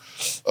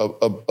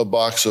a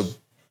box of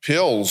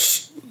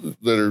pills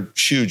that are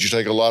huge. You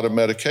take a lot of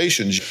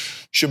medications.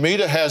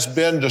 Shamita has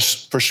been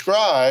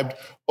prescribed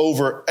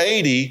over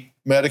 80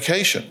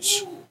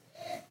 medications.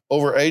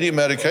 Over 80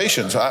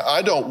 medications.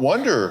 I don't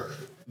wonder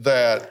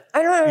that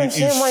I don't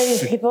understand why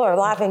these people are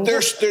laughing.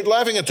 They're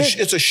laughing at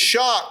it's a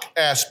shock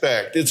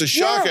aspect. It's a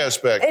shock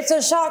aspect. It's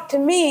a shock to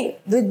me.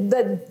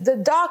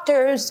 The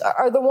doctors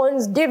are the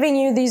ones giving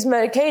you these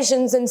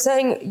medications and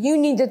saying you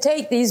need to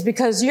take these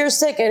because you're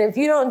sick, and if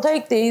you don't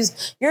take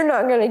these, you're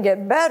not going to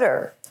get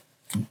better.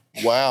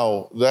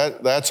 Wow,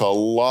 that's a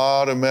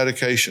lot of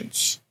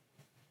medications.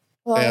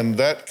 Well, and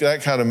that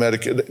kind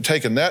of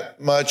taking that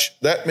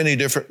many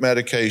different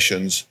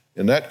medications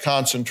in that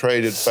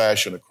concentrated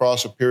fashion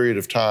across a period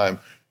of time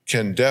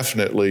can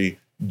definitely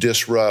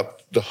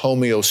disrupt the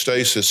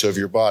homeostasis of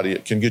your body.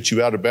 It can get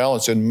you out of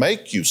balance and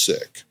make you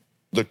sick.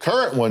 The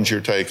current ones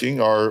you're taking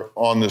are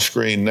on the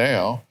screen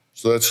now.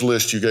 So that's the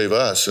list you gave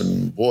us.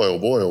 And boy, oh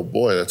boy, oh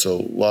boy, that's a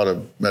lot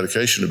of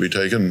medication to be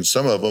taken. And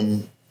some of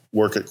them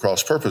work at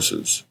cross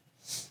purposes.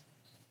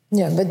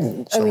 Yeah,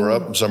 but some are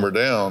up and some are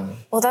down.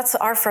 Well, that's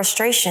our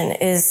frustration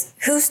is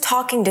who's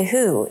talking to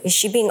who? Is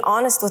she being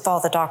honest with all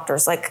the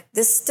doctors? Like,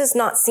 this does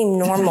not seem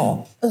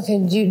normal. Okay,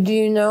 do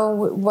you know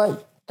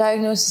what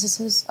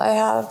diagnoses I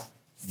have?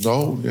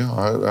 No,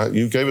 yeah,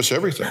 you gave us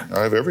everything. I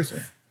have everything.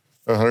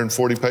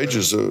 140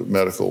 pages of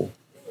medical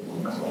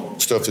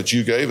stuff that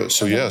you gave us.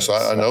 So yes,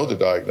 I know the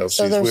diagnoses.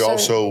 So we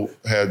also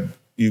had,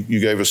 you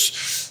gave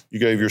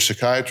your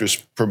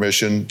psychiatrist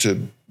permission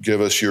to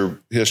give us your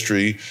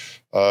history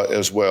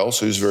as well.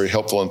 So he's very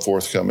helpful and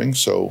forthcoming.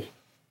 So,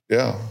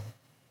 yeah.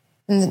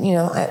 And,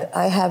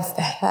 I have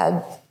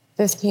had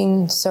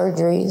 15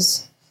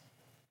 surgeries.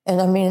 And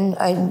I mean,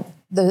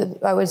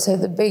 I would say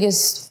the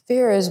biggest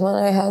fear is when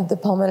I had the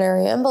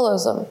pulmonary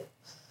embolism.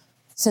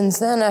 Since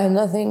then,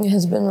 nothing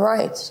has been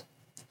right.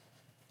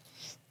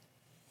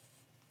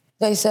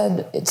 They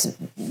said,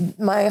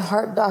 my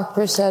heart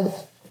doctor said,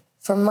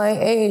 from my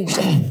age,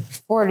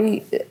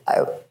 40,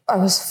 I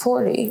was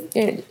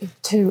 40,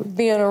 to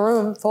be in a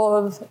room full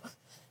of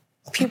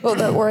people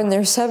that were in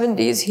their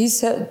 70s. He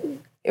said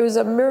it was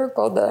a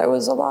miracle that I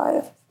was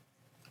alive.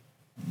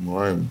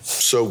 Well, I'm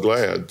so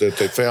glad that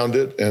they found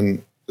it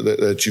and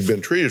that you've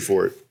been treated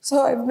for it.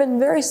 So I've been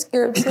very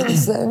scared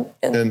since then,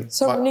 and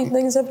so many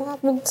things have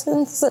happened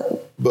since then.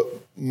 But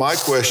my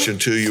question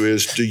to you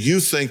is, do you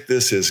think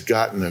this has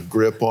gotten a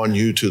grip on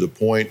you to the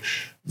point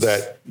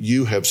that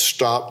you have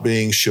stopped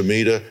being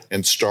Shamita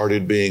and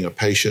started being a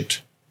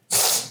patient?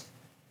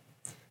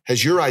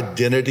 Has your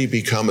identity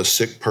become a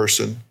sick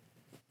person?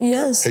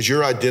 Yes. Has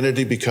your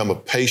identity become a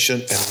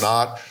patient and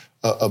not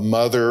a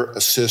mother,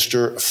 a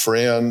sister, a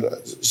friend,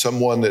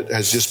 someone that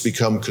has just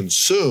become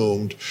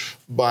consumed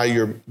by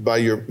your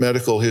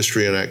medical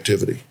history and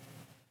activity?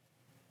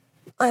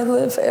 I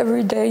live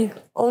every day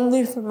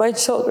only for my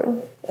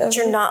children. But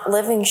you're not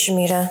living,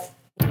 Shamita.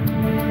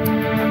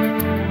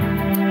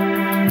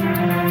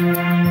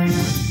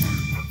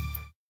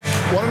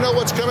 Want to know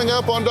what's coming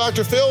up on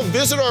Dr. Phil?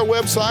 Visit our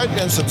website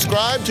and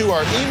subscribe to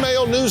our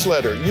email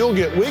newsletter. You'll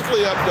get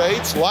weekly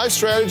updates, life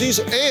strategies,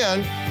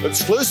 and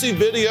exclusive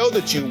video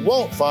that you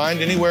won't find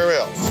anywhere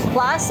else.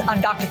 Plus,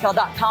 on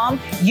drphil.com,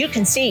 you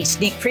can see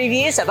sneak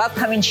previews of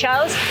upcoming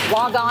shows.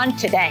 Log on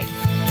today.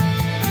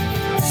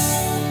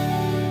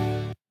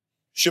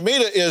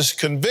 Shamita is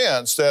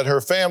convinced that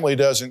her family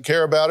doesn't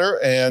care about her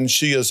and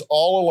she is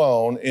all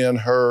alone in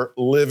her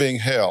living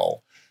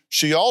hell.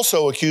 She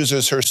also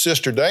accuses her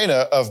sister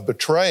Dana of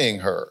betraying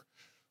her.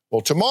 Well,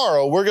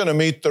 tomorrow we're going to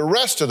meet the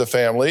rest of the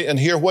family and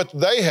hear what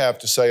they have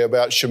to say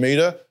about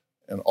Shamita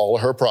and all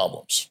of her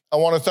problems. I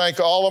want to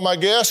thank all of my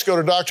guests.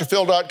 Go to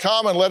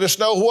drphil.com and let us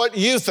know what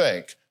you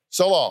think.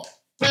 So long.